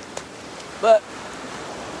 But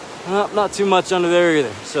not too much under there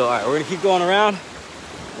either. So, all right, we're gonna keep going around.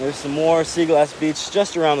 There's some more sea glass beach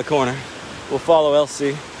just around the corner. We'll follow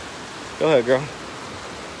LC. Go ahead, girl.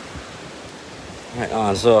 Right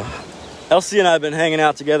on. So, LC and I have been hanging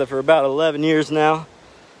out together for about 11 years now.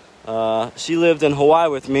 She lived in Hawaii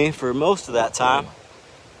with me for most of that time.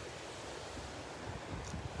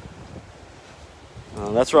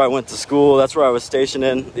 That's where I went to school. That's where I was stationed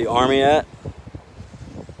in the Army at.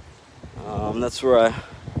 That's where I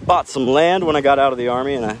bought some land when I got out of the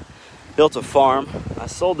Army, and I built a farm. I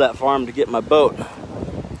sold that farm to get my boat.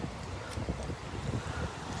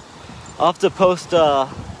 I'll have to post a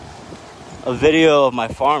video of my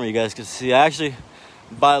farm you guys can see. I actually,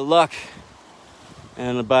 by luck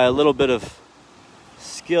and by a little bit of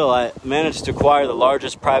skill, I managed to acquire the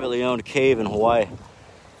largest privately owned cave in Hawaii.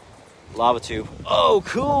 Lava tube. Oh,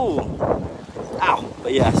 cool. Ow.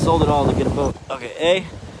 But yeah, I sold it all to get a boat. Okay, A,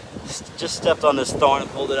 just stepped on this thorn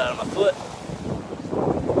and pulled it out of my foot.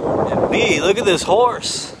 And B, look at this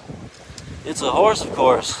horse. It's a horse, of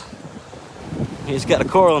course. He's got a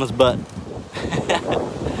coral in his butt.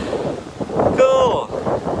 Cool.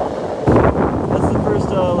 That's the first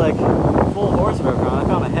like full horse I've ever found. I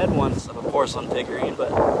found a head once of a porcelain figurine,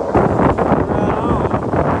 but right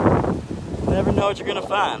on. Never know what you're gonna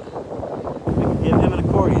find. We can give him an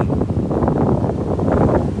accordion.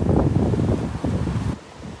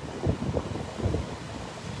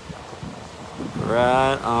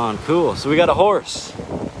 Right on. Cool. So we got a horse.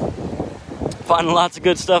 Finding lots of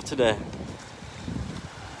good stuff today.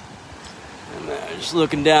 Just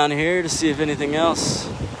looking down here to see if anything else.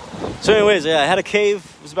 So anyways, yeah, I had a cave.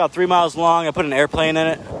 It was about 3 miles long. I put an airplane in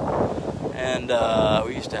it. And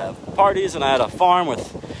we used to have parties, and I had a farm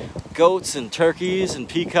with goats and turkeys and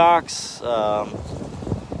peacocks,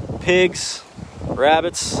 pigs,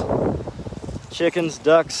 rabbits, chickens,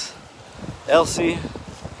 ducks, Elsie,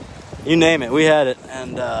 you name it, we had it.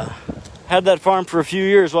 And had that farm for a few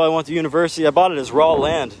years while I went to university. I bought it as raw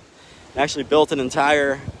land. I actually built an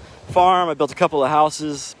entire farm. I built a couple of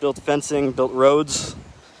houses, built fencing, built roads.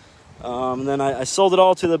 And then I sold it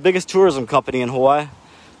all to the biggest tourism company in Hawaii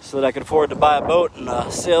so that I could afford to buy a boat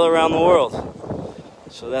and sail around the world.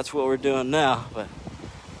 So that's what we're doing now. But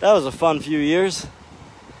that was a fun few years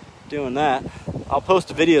doing that. I'll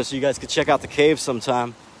post a video so you guys could check out the cave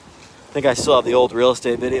sometime. I think I still have the old real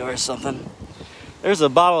estate video or something. There's a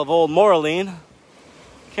bottle of old Moraline.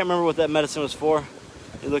 Can't remember what that medicine was for.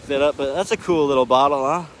 You look that up, but that's a cool little bottle,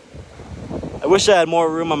 huh? I wish I had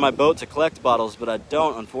more room on my boat to collect bottles, but I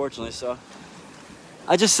don't, unfortunately, so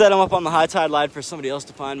I just set them up on the high tide line for somebody else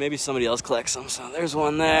to find. Maybe somebody else collects them. So there's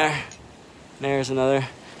one there. There's another.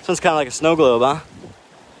 This one's kind of like a snow globe, huh?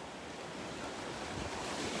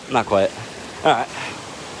 Not quite. All right.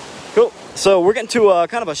 Cool. So we're getting to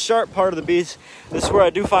kind of a sharp part of the beach. This is where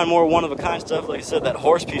I do find more one-of-a-kind stuff. Like I said, that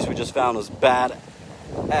horse piece we just found was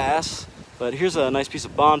bad-ass. But here's a nice piece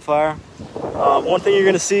of bonfire. One thing you're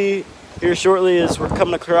going to see here shortly is we're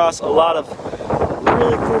coming across a lot of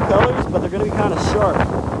really cool colors, but they're going to be kind of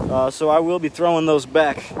sharp. So I will be throwing those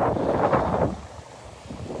back. You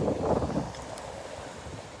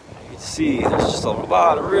can see there's just a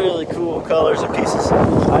lot of really cool colors and pieces.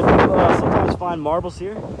 I do sometimes find marbles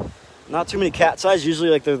here. Not too many cat's eyes. Usually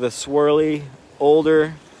like they're the swirly,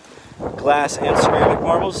 older glass and ceramic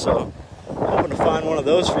marbles. So I'm hoping to find one of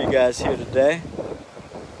those for you guys here today.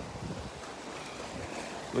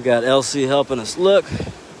 We got Elsie helping us look.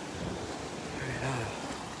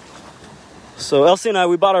 So Elsie and I,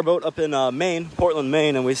 we bought our boat up in Maine, Portland,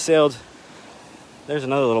 Maine, and we sailed. There's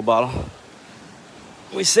another little bottle.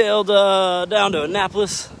 We sailed down to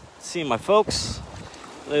Annapolis, see my folks.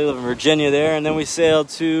 They live in Virginia there, and then we sailed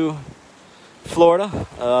to Florida.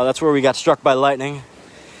 That's where we got struck by lightning.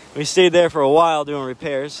 We stayed there for a while doing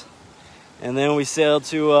repairs, and then we sailed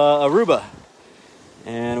to Aruba.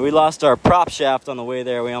 And we lost our prop shaft on the way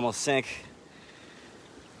there. We almost sank.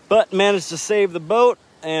 But managed to save the boat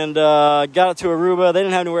and got it to Aruba. They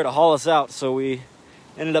didn't have anywhere to haul us out, so we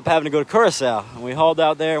ended up having to go to Curacao. And we hauled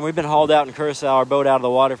out there, and we've been hauled out in Curacao, our boat out of the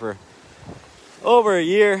water for over a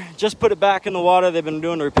year. Just put it back in the water. They've been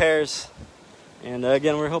doing repairs. And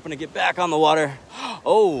again, we're hoping to get back on the water.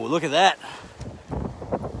 Oh, look at that.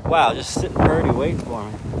 Wow, just sitting pretty waiting for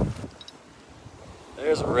me.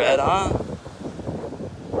 There's a red, huh?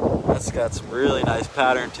 That's got some really nice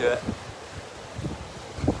pattern to it.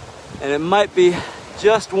 And it might be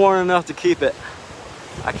just worn enough to keep it.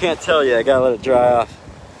 I can't tell you, I gotta let it dry off.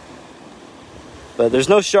 But there's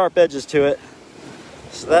no sharp edges to it,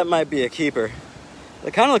 so that might be a keeper.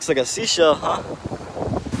 It kind of looks like a seashell, huh?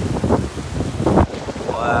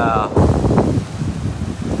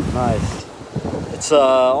 Nice. It's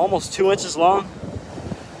almost 2 inches long.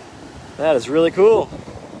 That is really cool.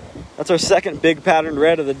 That's our second big patterned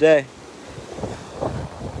red of the day.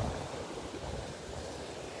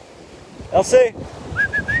 Elsie,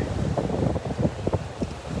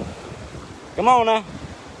 come on now.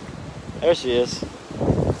 There she is.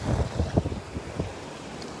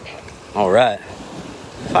 All right,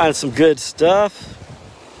 finding some good stuff.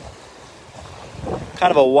 Kind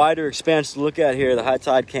of a wider expanse to look at here, the high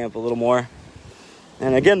tide camp a little more.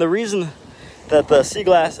 And again, the reason that the sea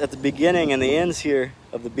glass at the beginning and the ends here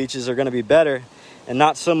of the beaches are going to be better, and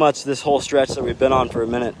not so much this whole stretch that we've been on for a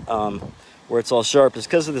minute, where it's all sharp, is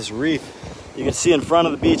because of this reef. You can see in front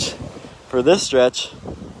of the beach for this stretch,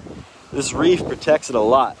 this reef protects it a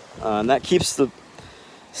lot, and that keeps the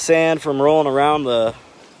sand from rolling around the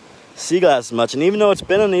sea glass as much. And even though it's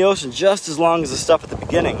been in the ocean just as long as the stuff at the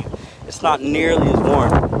beginning, it's not nearly as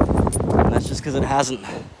worn. And that's just because it hasn't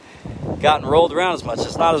gotten rolled around as much.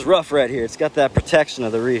 It's not as rough right here. It's got that protection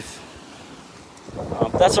of the reef.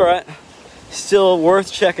 That's all right. Still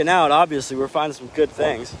worth checking out. Obviously, we're finding some good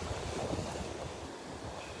things.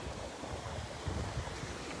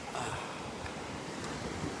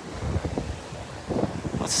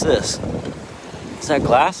 What's this? Is that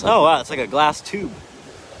glass? Oh, wow, it's like a glass tube.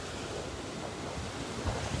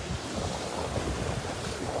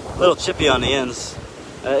 A little chippy on the ends.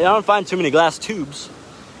 I don't find too many glass tubes.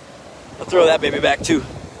 I'll throw that baby back too.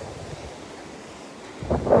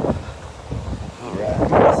 All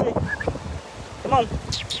right, Elsie, come on.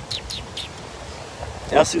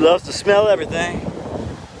 Elsie loves to smell everything.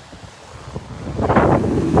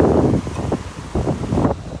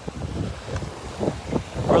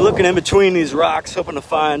 We're looking in between these rocks, hoping to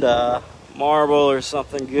find a marble or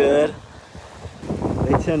something good.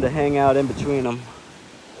 They tend to hang out in between them.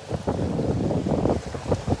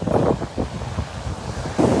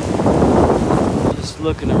 Just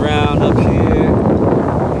looking around up here.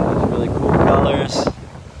 These really cool colors.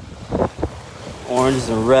 Oranges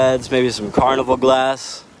and reds, maybe some carnival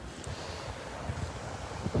glass.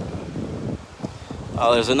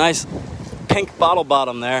 Oh, there's a nice pink bottle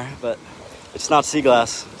bottom there, but it's not sea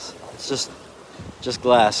glass. It's just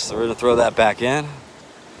glass. So we're gonna throw that back in.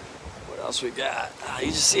 What else we got? You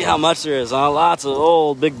just see how much there is, huh? Lots of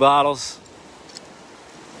old big bottles.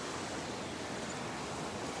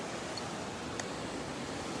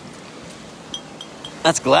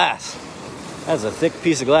 That's glass. That's a thick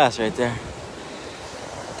piece of glass right there.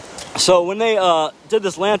 So when they did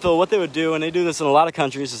this landfill, what they would do, and they do this in a lot of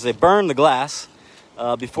countries, is they burn the glass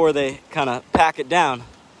before they kind of pack it down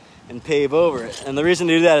and pave over it. And the reason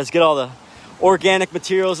to do that is get all the organic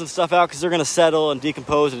materials and stuff out, because they're going to settle and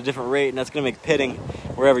decompose at a different rate, and that's going to make pitting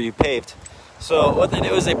wherever you paved. So what they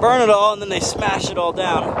do is they burn it all and then they smash it all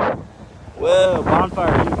down. Whoa,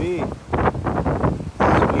 bonfire UV.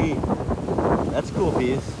 Sweet. That's a cool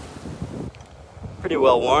piece. Pretty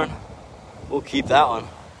well worn. We'll keep that one.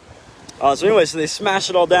 So anyway, so they smash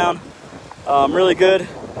it all down. Really good.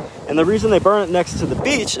 And the reason they burn it next to the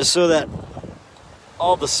beach is so that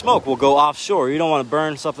all the smoke will go offshore. You don't want to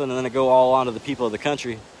burn something and then it go all onto the people of the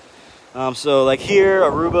country. So like here,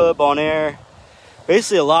 Aruba, Bonaire,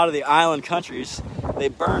 basically a lot of the island countries, they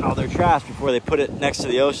burn all their trash before they put it next to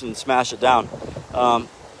the ocean and smash it down.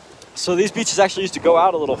 So these beaches actually used to go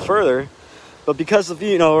out a little further, but because of,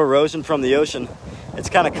 you know, erosion from the ocean, it's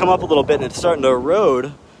kind of come up a little bit and it's starting to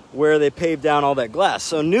erode where they paved down all that glass.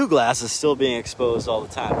 So new glass is still being exposed all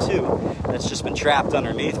the time too. That's just been trapped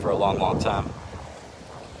underneath for a long, long time.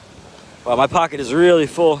 Wow, my pocket is really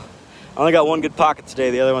full. I only got one good pocket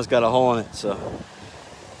today. The other one's got a hole in it, so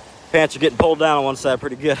pants are getting pulled down on one side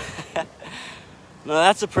pretty good. No,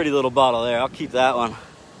 that's a pretty little bottle there. I'll keep that one.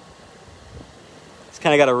 It's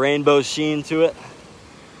kind of got a rainbow sheen to it.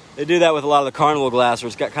 They do that with a lot of the carnival glass, where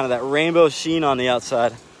it's got kind of that rainbow sheen on the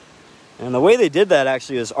outside. And the way they did that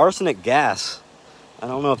actually is arsenic gas. I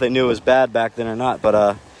don't know if they knew it was bad back then or not,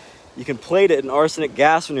 but you can plate it in arsenic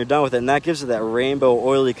gas when you're done with it, and that gives it that rainbow,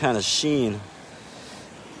 oily kind of sheen.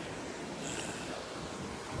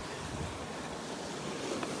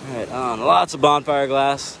 All right, lots of bonfire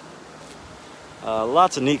glass.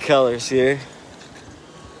 Lots of neat colors here.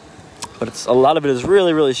 But a lot of it is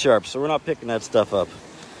really, really sharp, so we're not picking that stuff up.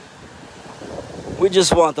 We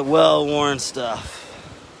just want the well-worn stuff.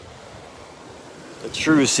 The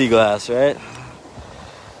true sea glass, right?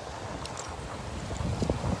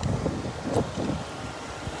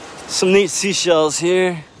 Some neat seashells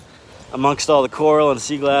here amongst all the coral and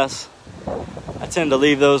sea glass. I tend to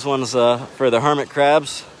leave those ones for the hermit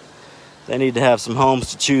crabs. They need to have some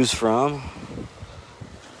homes to choose from.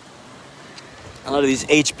 A lot of these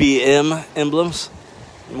HBM emblems.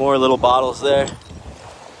 More little bottles there.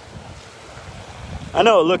 I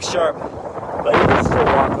know it looks sharp, but you can still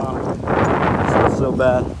walk on it. It's not so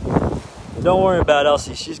bad. And don't worry about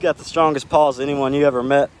Elsie. She's got the strongest paws of anyone you ever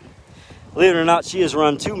met. Believe it or not, she has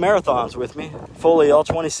run 2 marathons with me, fully all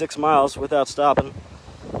 26 miles without stopping,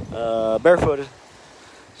 barefooted.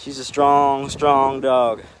 She's a strong, strong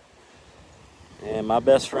dog, and my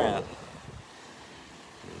best friend.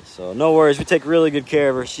 So no worries, we take really good care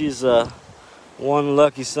of her. She's one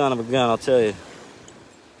lucky son of a gun, I'll tell you.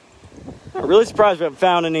 I'm really surprised we haven't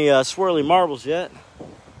found any swirly marbles yet.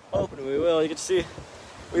 Hoping we will. You can see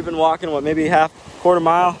we've been walking, what, maybe quarter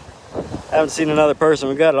mile. Haven't seen another person.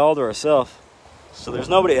 We got it all to ourselves. So there's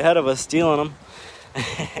nobody ahead of us stealing them.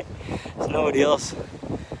 There's nobody else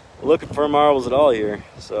looking for marbles at all here.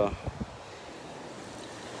 So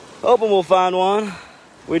hoping we'll find one.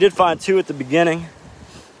 We did find 2 at the beginning.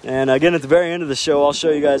 And again, at the very end of the show, I'll show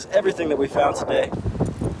you guys everything that we found today.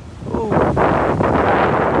 Ooh. Look at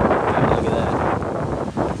that.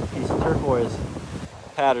 It's a piece of turquoise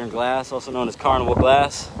pattern glass, also known as carnival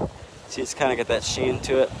glass. See, it's kind of got that sheen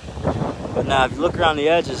to it. But now, if you look around the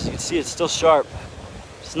edges, you can see it's still sharp.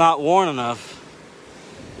 It's not worn enough.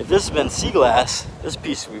 If this had been sea glass, this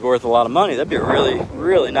piece would be worth a lot of money. That'd be a really,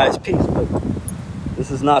 really nice piece. But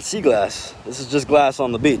this is not sea glass. This is just glass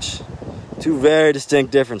on the beach. 2 very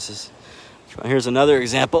distinct differences. Here's another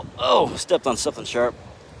example. Oh, stepped on something sharp.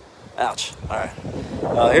 Ouch. All right.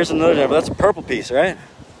 Here's another example. That's a purple piece, right?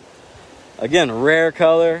 Again, rare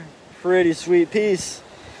color, pretty sweet piece.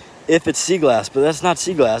 If it's sea glass, but that's not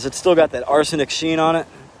sea glass. It's still got that arsenic sheen on it.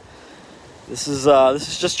 This is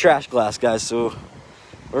just trash glass, guys. So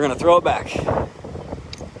we're gonna throw it back.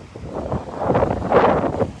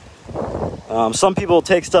 Some people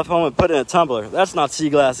take stuff home and put it in a tumbler. That's not sea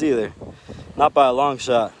glass either. Not by a long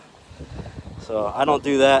shot. So I don't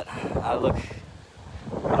do that. I'm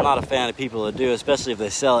not a fan of people that do, especially if they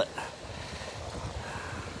sell it.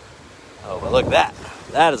 Oh, but look at that.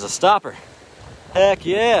 That is a stopper. Heck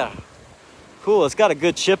yeah. Cool. It's got a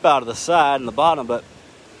good chip out of the side and the bottom, but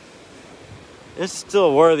it's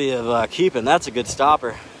still worthy of keeping. That's a good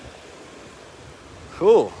stopper.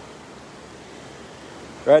 Cool.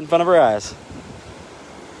 Right in front of our eyes.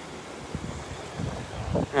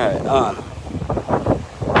 All right, on.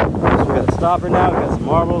 So we got a stopper now. We got some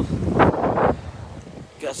marbles.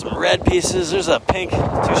 Got some red pieces. There's a pink.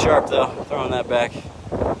 Too sharp though. Throwing that back.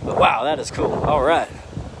 But wow, that is cool. All right.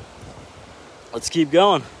 Let's keep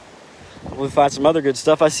going. We'll find some other good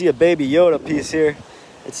stuff. I see a baby Yoda piece here.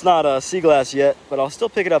 It's not sea glass yet, but I'll still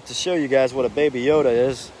pick it up to show you guys what a baby Yoda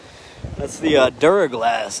is. That's the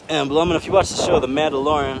Duraglass emblem. And if you watch the show The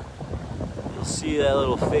Mandalorian, you'll see that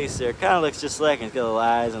little face there. Kind of looks just like him. He's got little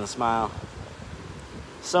eyes and a smile.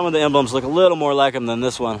 Some of the emblems look a little more like him than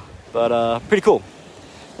this one, but pretty cool.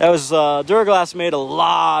 That was Duraglass made a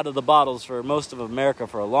lot of the bottles for most of America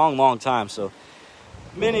for a long, long time. So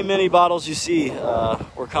many, many bottles you see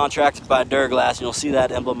were contracted by Duraglass, and you'll see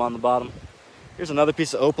that emblem on the bottom. Here's another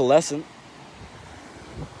piece of opalescent.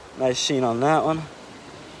 Nice sheen on that one.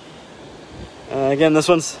 Again, this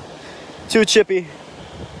one's too chippy.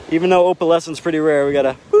 Even though opalescent's pretty rare, we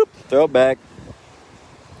gotta whoop, throw it back.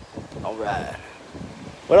 All right.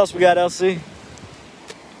 What else we got, Elsie?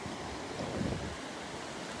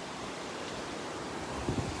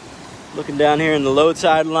 Looking down here in the low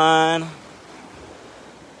tide line.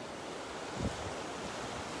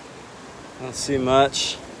 Don't see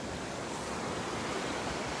much.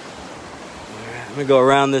 All right, let me go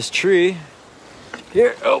around this tree.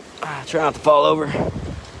 Here, oh, try not to fall over.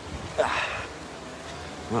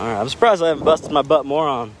 All right, I'm surprised I haven't busted my butt more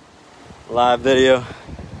on live video.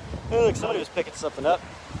 Hey, look, somebody was picking something up.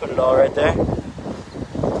 Put it all right there.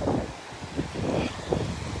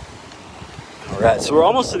 All right, so we're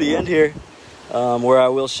almost to the end here, where I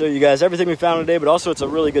will show you guys everything we found today, but also it's a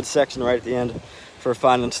really good section right at the end for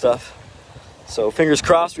finding stuff. So fingers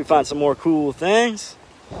crossed we find some more cool things.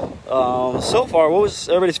 So far, what was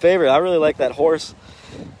everybody's favorite? I really like that horse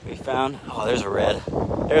we found. Oh, there's a red.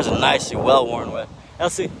 There's a nicely well-worn wet.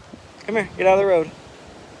 Elsie, come here, get out of the road.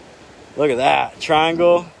 Look at that,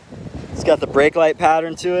 triangle. It's got the brake light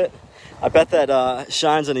pattern to it. I bet that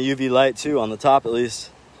shines in a UV light too, on the top at least.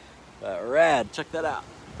 Red, check that out.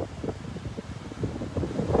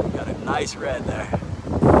 Got a nice red there.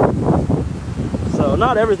 So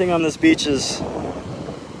not everything on this beach is,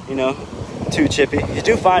 you know, too chippy. You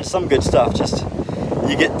do find some good stuff, just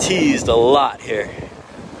you get teased a lot here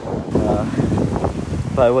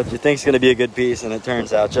by what you think is going to be a good piece, and it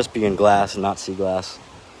turns out just being glass and not sea glass.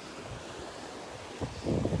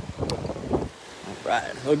 All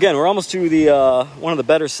right, again, we're almost to the one of the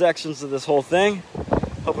better sections of this whole thing.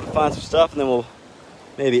 hoping to find some stuff, and then we'll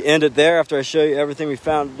maybe end it there after I show you everything we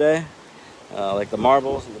found today, like the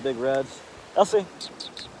marbles and the big reds. Elsie,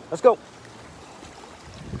 let's go.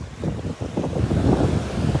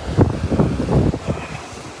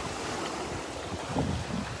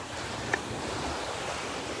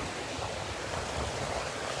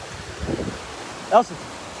 Elsie,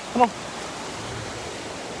 come on.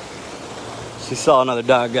 She saw another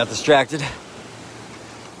dog, got distracted.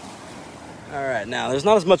 All right, now there's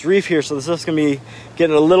not as much reef here, so this is gonna be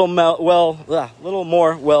getting a little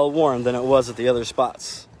more well worn than it was at the other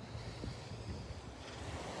spots.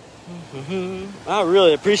 I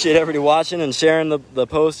really appreciate everybody watching and sharing the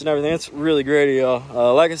post and everything. It's really great of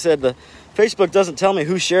y'all. Like I said, the Facebook doesn't tell me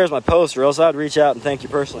who shares my post, or else I'd reach out and thank you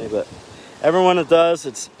personally, but everyone that does,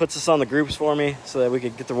 it puts us on the groups for me so that we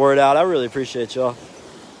could get the word out. I really appreciate y'all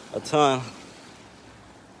a ton.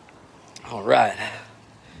 All right.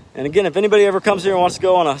 And again, if anybody ever comes here and wants to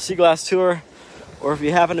go on a sea glass tour, or if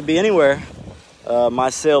you happen to be anywhere, my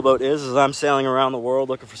sailboat is, as I'm sailing around the world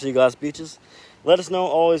looking for sea glass beaches. Let us know.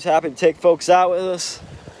 Always happy to take folks out with us.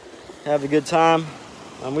 Have a good time.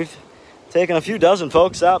 We've taken a few dozen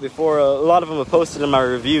folks out before. A lot of them have posted in my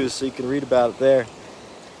reviews, so you can read about it there.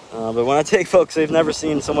 But when I take folks, they've never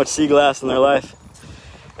seen so much sea glass in their life.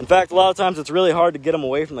 In fact, a lot of times it's really hard to get them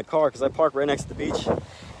away from the car because I park right next to the beach.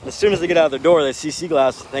 And as soon as they get out of their door, they see sea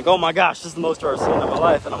glass and think, oh my gosh, this is the most I've ever seen in my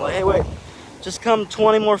life. And I'm like, hey, wait, just come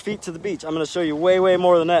 20 more feet to the beach. I'm going to show you way, way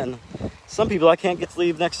more than that. And some people I can't get to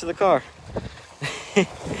leave next to the car.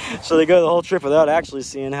 So they go the whole trip without actually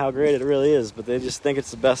seeing how great it really is. But they just think it's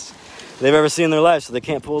the best they've ever seen in their life, so they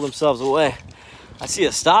can't pull themselves away. I see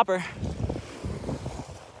a stopper.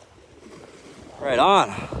 Right on.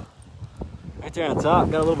 Right there on the top.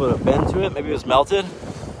 Got a little bit of bend to it. Maybe it was melted.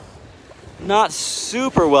 Not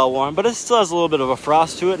super well worn, but it still has a little bit of a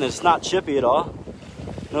frost to it, and it's not chippy at all.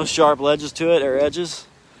 No sharp ledges to it or edges.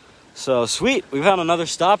 So sweet, we found another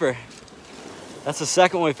stopper. That's the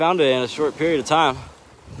second one we found today in a short period of time.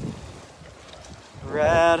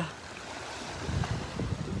 Rad.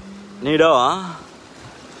 Neato, huh?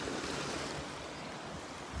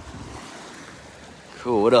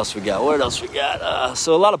 Cool, what else we got?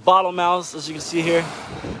 So a lot of bottle mouths, as you can see here.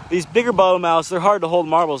 These bigger bottle mouths, they're hard to hold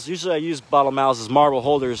marbles. Usually I use bottle mouths as marble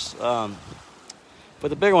holders. But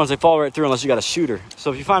the bigger ones, they fall right through unless you got a shooter.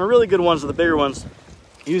 So if you find really good ones, or the bigger ones,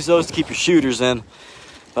 use those to keep your shooters in.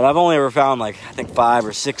 But I've only ever found like, I think 5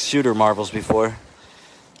 or 6 shooter marbles before.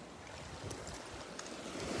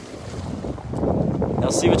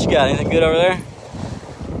 Let's see what you got. Anything good over there?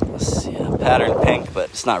 Let's see, a pattern pink, but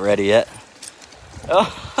it's not ready yet.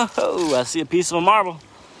 Oh, I see a piece of a marble.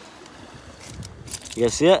 You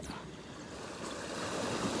guys see it?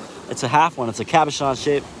 It's a half one. It's a cabochon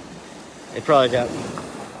shape. They probably got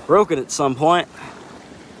broken at some point.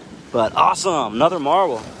 But awesome, another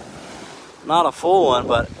marble. Not a full one,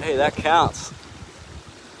 but hey, that counts.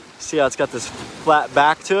 See how it's got this flat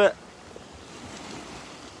back to it?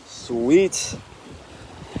 Sweet.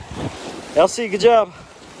 Elsie, good job.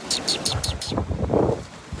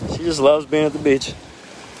 She just loves being at the beach.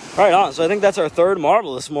 Right on, so I think that's our third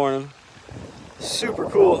marble this morning. Super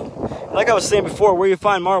cool. Like I was saying before, where you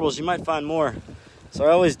find marbles, you might find more. So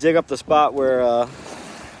I always dig up the spot where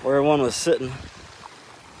one was sitting.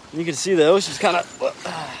 You can see the ocean's kind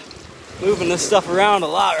of moving this stuff around a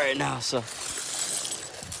lot right now, so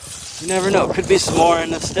you never know. Could be some more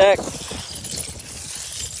in the stack.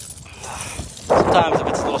 Sometimes if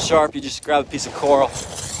it's a little sharp, you just grab a piece of coral.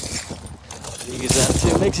 You use that too.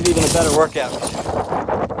 It makes it even a better workout because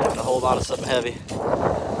you have to hold on to something heavy.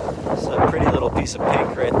 It's a pretty little piece of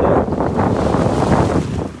pink right there.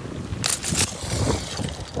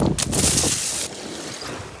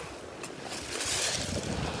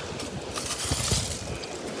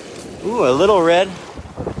 Ooh, a little red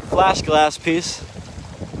flash glass piece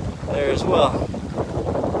there as well.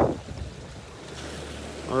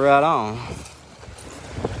 Right on.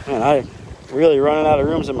 Man, I'm really running out of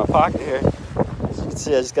rooms in my pocket here. As you can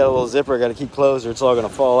see, I just got a little zipper I got to keep closed or it's all going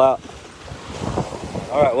to fall out.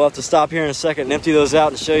 All right, we'll have to stop here in a second and empty those out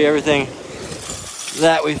and show you everything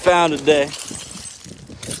that we found today.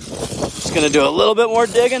 Just going to do a little bit more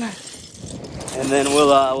digging, and then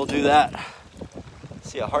we'll do that.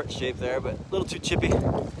 See a heart shape there, but a little too chippy.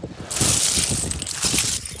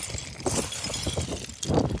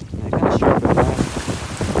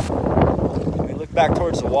 We look back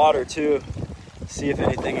towards the water too, see if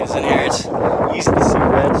anything is in here. It's easy to see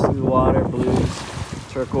reds through the water, blues,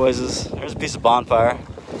 turquoises. There's a piece of bonfire,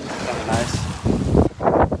 kind of nice.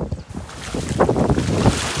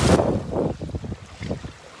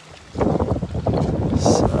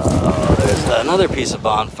 So there's another piece of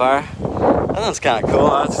bonfire. That one's kind of cool,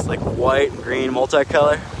 huh? It's like white and green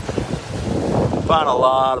multicolor. Find a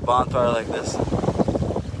lot of bonfire like this.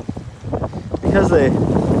 Because they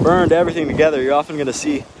burned everything together, you're often going to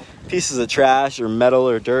see pieces of trash or metal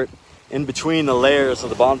or dirt in between the layers of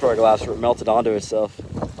the bonfire glass where it melted onto itself.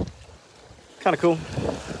 Kind of cool.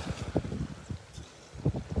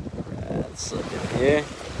 Let's look in here.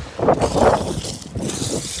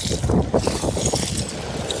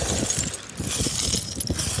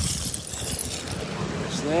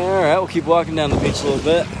 There. All right, we'll keep walking down the beach a little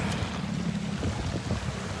bit.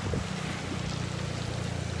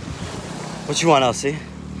 What you want, Elsie?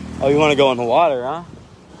 Oh, you want to go in the water, huh?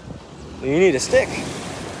 Well, you need a stick.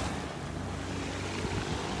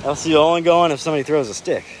 Elsie, you'll only go in if somebody throws a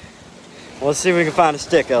stick. Well, let's see if we can find a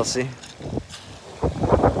stick, Elsie.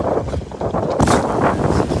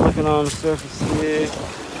 Just looking on the surface here.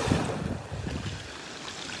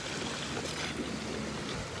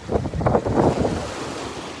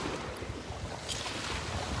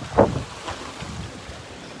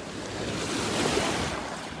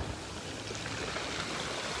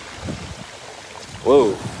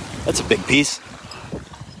 Whoa, that's a big piece.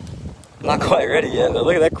 Not quite ready yet, but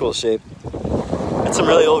look at that cool shape. That's some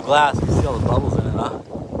really old glass. You can see all the bubbles in it, huh?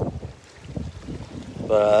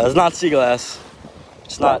 But it's not sea glass.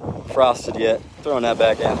 It's not frosted yet. Throwing that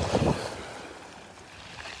back in.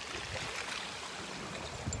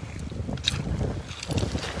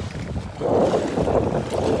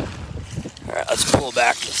 Alright, let's pull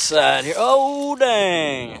back to the side here. Oh,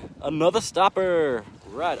 dang! Another stopper.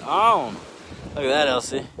 Right on. Look at that,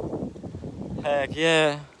 Elsie. Heck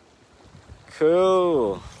yeah.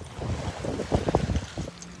 Cool.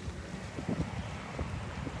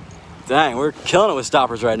 Dang, we're killing it with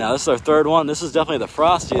stoppers right now. This is our third one. This is definitely the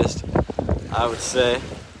frostiest, I would say.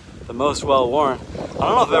 The most well-worn. I don't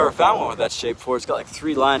know if I've ever found one with that shape before. It's got like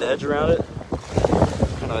 3 lined edge around it.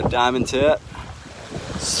 Kind of a diamond tip.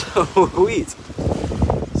 Sweet.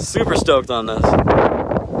 Super stoked on this.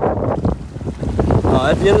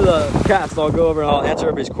 At the end of the cast, I'll go over and I'll answer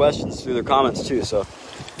everybody's questions through their comments too. So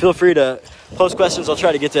feel free to post questions. I'll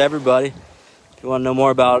try to get to everybody. If you want to know more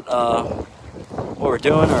about what we're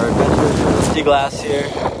doing, our adventures with sea glass here.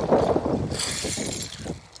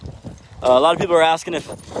 A lot of people are asking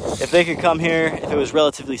if they could come here, if it was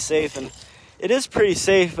relatively safe, and it is pretty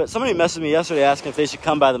safe. But somebody messaged me yesterday asking if they should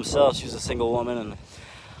come by themselves. She was a single woman, and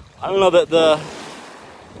I don't know that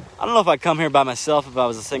I don't know if I'd come here by myself if I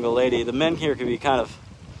was a single lady. The men here could be kind of,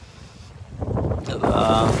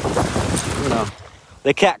 you know,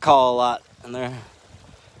 they catcall a lot, and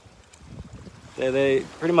they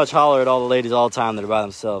pretty much holler at all the ladies all the time that are by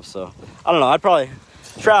themselves. So I don't know. I'd probably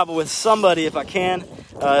travel with somebody if I can.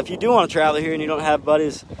 If you do want to travel here and you don't have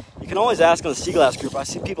buddies, you can always ask on the Sea Glass group. I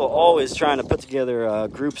see people always trying to put together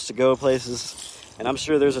groups to go places, and I'm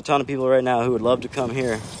sure there's a ton of people right now who would love to come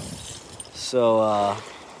here. So.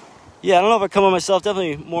 Yeah, I don't know if I come by myself.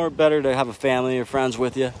 Definitely more better to have a family or friends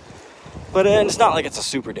with you. But it's not like it's a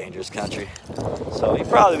super dangerous country. So you'd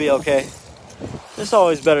probably be okay. It's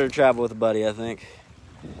always better to travel with a buddy, I think.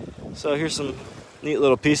 So here's some neat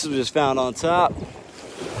little pieces we just found on top.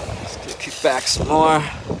 Let's kick back some more.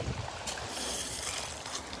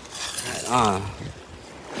 Right on.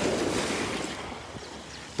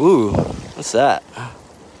 Ooh, what's that?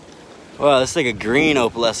 Wow, that's like a green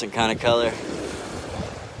opalescent kind of color.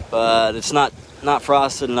 But it's not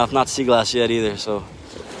frosted enough, not sea glass yet either, so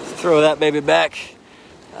throw that baby back.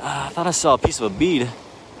 I thought I saw a piece of a bead.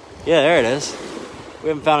 Yeah, there it is. We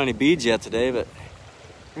haven't found any beads yet today, but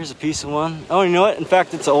here's a piece of one. Oh, you know what? In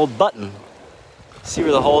fact, it's an old button. See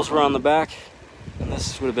where the holes were on the back? And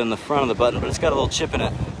this would have been the front of the button, but it's got a little chip in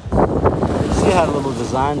it. See, it had a little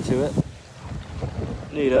design to it.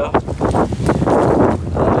 Neato.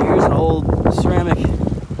 Here's an old ceramic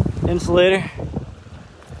insulator.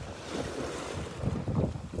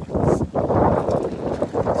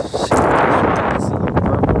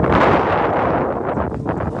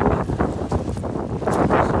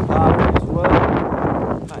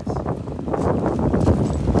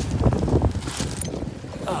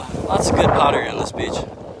 Lots of good pottery on this beach.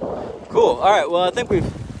 Cool. All right, well, I think we've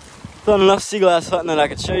done enough sea glass hunting that I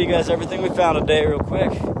could show you guys everything we found today real quick.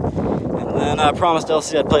 And then I promised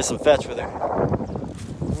Elsie I'd play some fetch with her.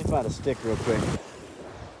 Let me find a stick real quick.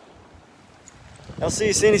 Elsie,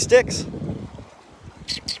 you see any sticks?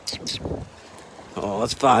 Oh,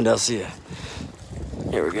 let's find Elsie.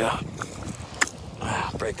 Here we go.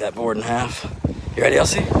 Break that board in half. You ready,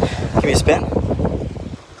 Elsie? Give me a spin.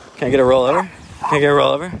 Can I get a rollover? Can I get a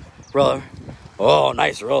rollover? Rollover. Oh,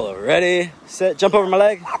 nice rollover. Ready, set, jump over my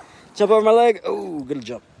leg. Jump over my leg. Oh, good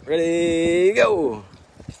jump. Ready, go.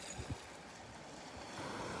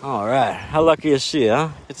 All right, how lucky is she, huh?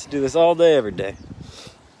 Gets to do this all day, every day.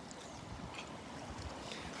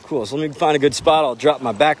 Cool, so let me find a good spot. I'll drop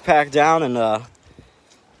my backpack down and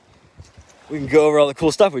we can go over all the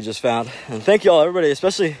cool stuff we just found. And thank y'all, everybody,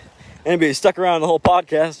 especially anybody who stuck around the whole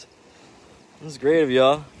podcast. This is great of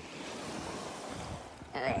y'all.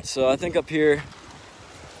 All right, so I think up here,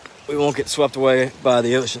 we won't get swept away by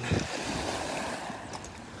the ocean.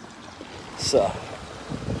 So,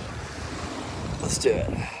 let's do it.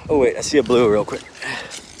 Oh wait, I see a blue real quick.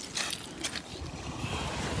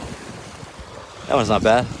 That one's not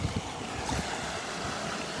bad.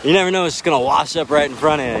 You never know, it's just gonna wash up right in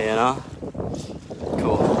front of you, you know?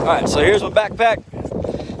 Cool. All right, so here's my backpack.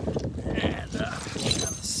 And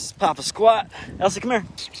let's pop a squat. Elsie, come here.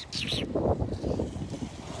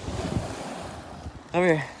 Over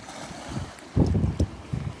here.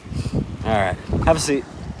 All right, have a seat.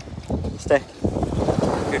 Stay.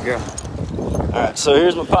 Good girl. All right, so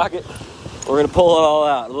here's my pocket. We're gonna pull it all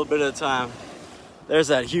out, a little bit at a time. There's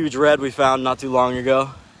that huge red we found not too long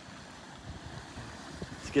ago.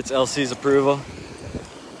 This gets LC's approval.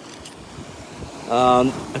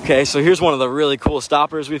 Okay, so here's one of the really cool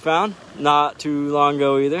stoppers we found not too long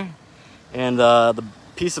ago either. And the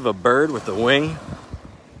piece of a bird with the wing.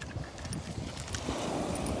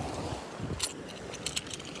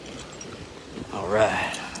 All right.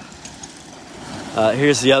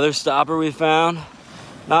 Here's the other stopper we found.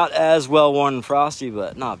 Not as well worn and frosty,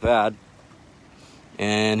 but not bad.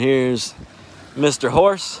 And here's Mr.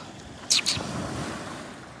 Horse.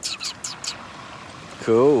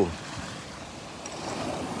 Cool.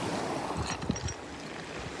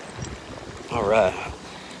 All right.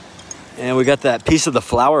 And we got that piece of the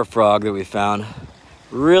flower frog that we found.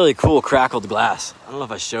 Really cool crackled glass. I don't know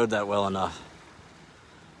if I showed that well enough.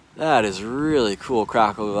 That is really cool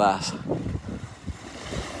crackled glass.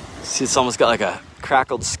 See, it's almost got like a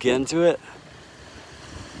crackled skin to it.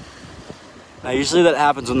 Now, usually that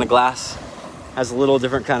happens when the glass has a little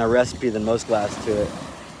different kind of recipe than most glass to it.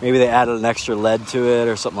 Maybe they added an extra lead to it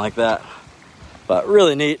or something like that. But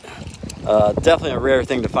really neat. Definitely a rare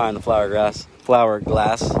thing to find, the flower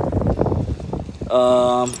glass.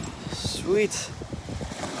 Sweet.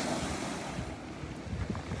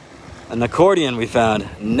 An accordion we found.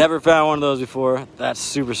 Never found one of those before. That's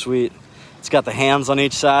super sweet. It's got the hands on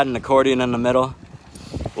each side and an accordion in the middle.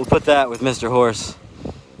 We'll put that with Mr. Horse.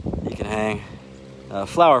 He can hang.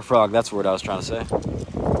 Flower frog, that's the word I was trying to say.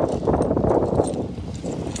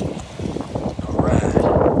 All right.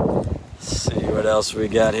 Let's see what else we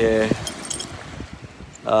got here.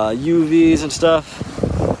 UVs and stuff.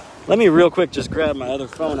 Let me real quick just grab my other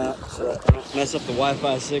phone out so that I don't mess up the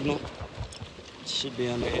Wi-Fi signal. It should be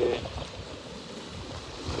under here.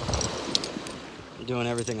 I'm doing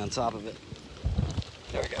everything on top of it.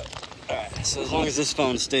 There we go. All right, so as long as this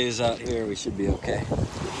phone stays out here, we should be okay.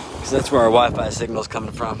 Because that's where our Wi-Fi signal's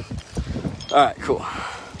coming from. All right, cool.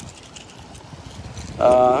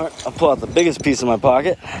 I'll pull out the biggest piece of my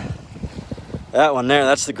pocket. That one there,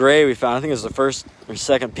 that's the gray we found. I think it was the first or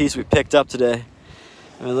second piece we picked up today.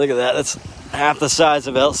 I mean, look at that. That's half the size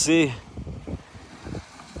of LC.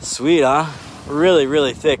 Sweet, huh? Really,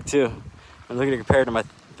 really thick, too. And look at it compared to my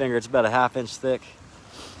finger. It's about a ½ inch thick.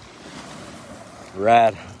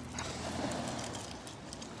 Rad.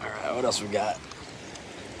 All right, what else we got?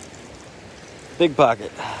 Big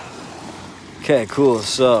pocket. Okay, cool.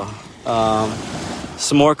 So,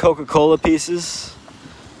 some more Coca-Cola pieces.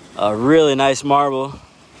 A really nice marble.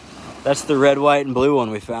 That's the red, white, and blue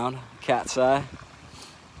one we found. Cat's eye.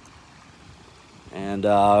 And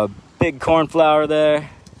big cornflower there.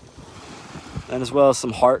 And as well as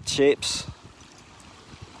some heart shapes.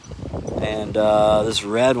 And this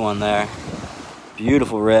red one there.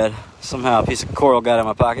 Beautiful red. Somehow a piece of coral got in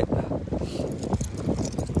my pocket. Alright,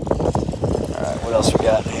 what else we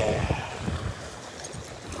got here?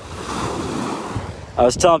 I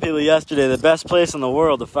was telling people yesterday the best place in the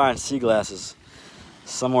world to find sea glasses.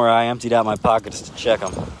 Somewhere I emptied out my pockets to check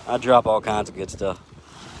them. I drop all kinds of good stuff.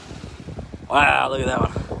 Wow, look at that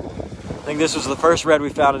one. I think this was the first red we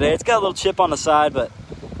found today. It's got a little chip on the side, but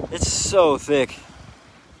it's so thick.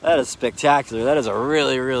 That is spectacular. That is a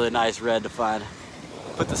really, really nice red to find.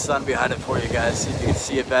 Put the sun behind it for you guys, see if you can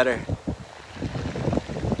see it better.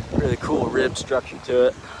 Really cool rib structure to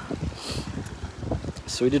it.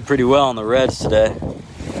 So we did pretty well on the reds today.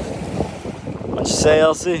 What'd you say,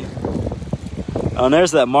 LC? Oh, and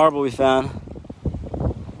there's that marble we found.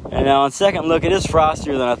 And now on second look, it is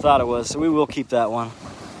frostier than I thought it was, so we will keep that one.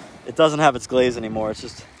 It doesn't have its glaze anymore. It's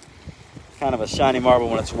just kind of a shiny marble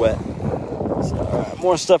when it's wet. So, all right,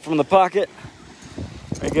 more stuff from the pocket.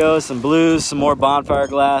 There you go, some blues, some more bonfire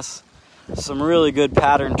glass, some really good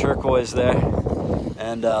patterned turquoise there,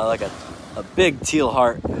 and like a big teal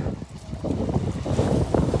heart.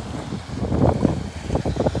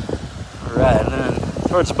 Alright, and then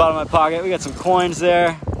towards the bottom of my pocket, we got some coins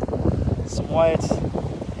there, some whites. I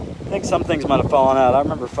think some things might have fallen out. I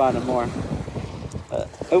remember finding more.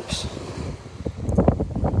 Oops.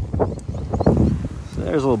 So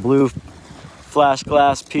there's a little blue flash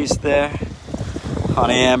glass piece there.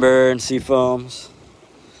 Honey amber and sea foams.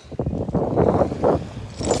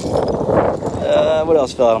 What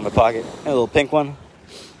else fell out of my pocket? A little pink one.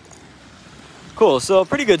 Cool, so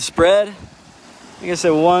pretty good spread. I think I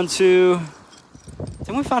said 1, 2.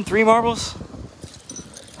 Didn't we find 3 marbles?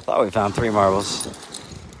 I thought we found 3 marbles.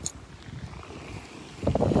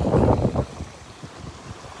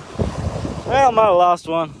 Well, I might have lost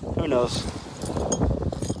one. Who knows?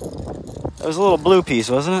 That was a little blue piece,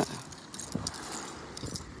 wasn't it?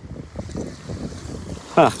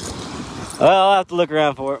 Huh. Well, I'll have to look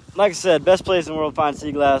around for it. Like I said, best place in the world to find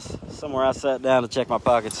sea glass. Somewhere I sat down to check my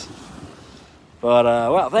pockets. But,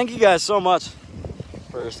 well, thank you guys so much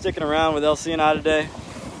for sticking around with LC and I today.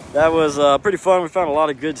 That was pretty fun. We found a lot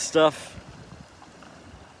of good stuff.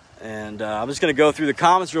 And I'm just going to go through the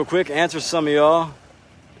comments real quick, answer some of y'all.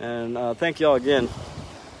 And thank y'all again.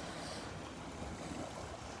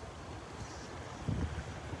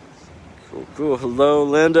 Cool, cool. Hello,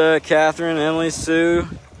 Linda, Catherine, Emily, Sue,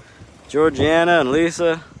 Georgiana, and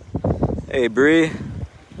Lisa. Hey, Bree.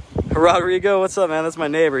 Rodrigo, what's up, man? That's my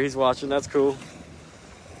neighbor. He's watching. That's cool.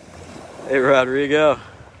 Hey, Rodrigo.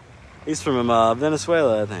 He's from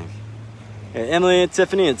Venezuela, I think. Hey, Emily, and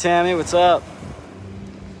Tiffany, and Tammy, what's up?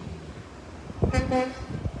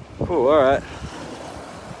 Cool, all right.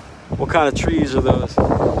 What kind of trees are those? A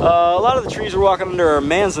lot of the trees we're walking under are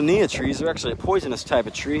manzanilla trees. They're actually a poisonous type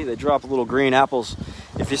of tree. They drop little green apples.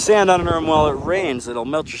 If you stand under them while it rains, it'll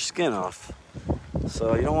melt your skin off.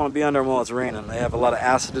 So you don't want to be under them while it's raining. They have a lot of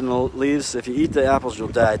acid in the leaves. If you eat the apples, you'll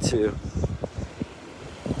die too.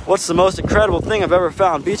 What's the most incredible thing I've ever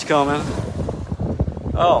found beachcombing?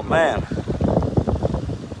 Oh man,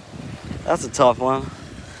 that's a tough one.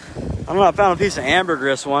 I don't know, I found a piece of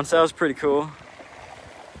ambergris once. That was pretty cool.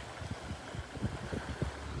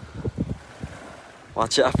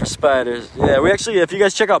 Watch out for spiders. Yeah, we actually, if you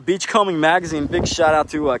guys check out Beachcombing Magazine, big shout out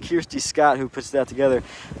to Kirsty Scott who puts that together.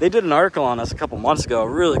 They did an article on us a couple months ago.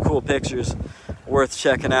 Really cool pictures, worth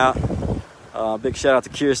checking out. Big shout out to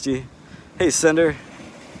Kirsty. Hey, Cinder.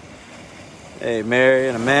 Hey, Mary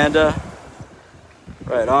and Amanda.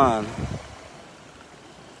 Right on.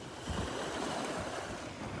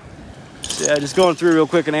 So yeah, just going through real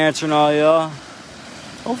quick and answering all y'all.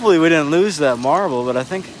 Hopefully we didn't lose that marble, but I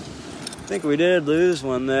think we did lose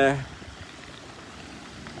one there.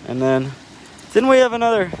 And then, didn't we have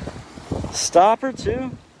another stopper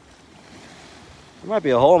too? There might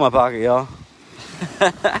be a hole in my pocket, y'all.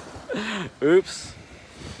 Oops.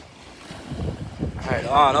 Right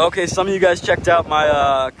on. Okay, some of you guys checked out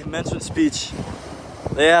my commencement speech.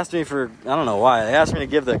 They asked me for, I don't know why, they asked me to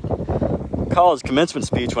give the college commencement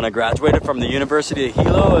speech when I graduated from the University of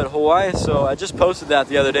Hilo at Hawaii. So I just posted that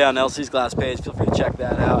the other day on LC's Glass page. Feel free to check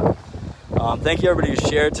that out. Thank you everybody who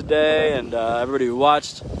shared today and everybody who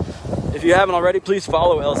watched. If you haven't already, please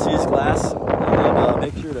follow LC's Glass and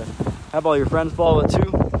make sure to have all your friends follow it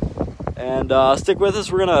too. And stick with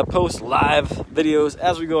us. We're going to post live videos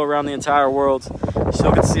as we go around the entire world. So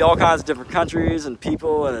you can see all kinds of different countries and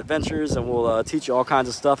people and adventures, and we'll teach you all kinds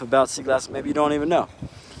of stuff about sea glass maybe you don't even know.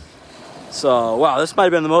 So, wow, this might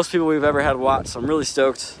have been the most people we've ever had watch, so I'm really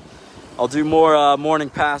stoked. I'll do more morning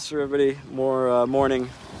pass for everybody, more morning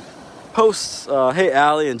posts. Hey,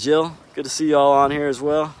 Allie and Jill, good to see y'all on here as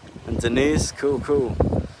well. And Denise, cool, cool.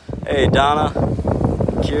 Hey, Donna,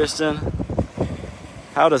 Kirsten.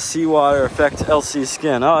 How does seawater affect LC's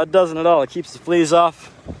skin? Oh, it doesn't at all. It keeps the fleas off.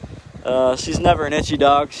 She's never an itchy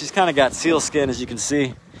dog. She's kind of got seal skin, as you can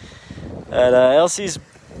see. And LC's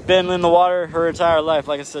been in the water her entire life.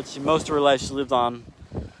 Like I said, most of her life she lived on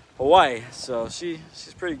Hawaii, so she's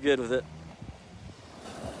pretty good with it.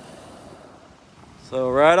 So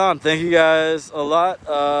right on. Thank you guys a lot.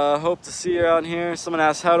 Hope to see you out here. Someone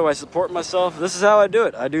asked, how do I support myself? This is how I do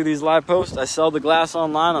it. I do these live posts. I sell the glass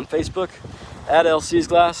online on Facebook at LC's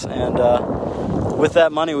Glass, and with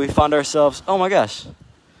that money we fund ourselves. Oh my gosh,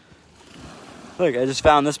 look, I just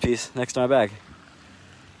found this piece next to my bag.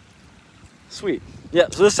 Sweet. Yeah,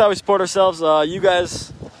 so this is how we support ourselves. You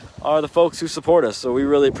guys are the folks who support us, so we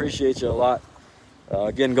really appreciate you a lot.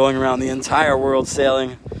 Again, going around the entire world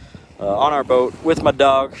sailing on our boat with my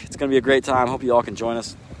dog. It's gonna be a great time. Hope you all can join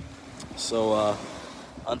us. So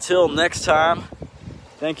until next time,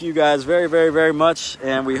 thank you guys very, very, very much,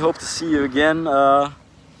 and we hope to see you again. I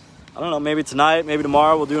don't know, maybe tonight, maybe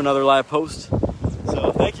tomorrow, we'll do another live post.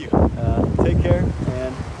 So thank you. Take care,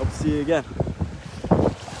 and hope to see you again.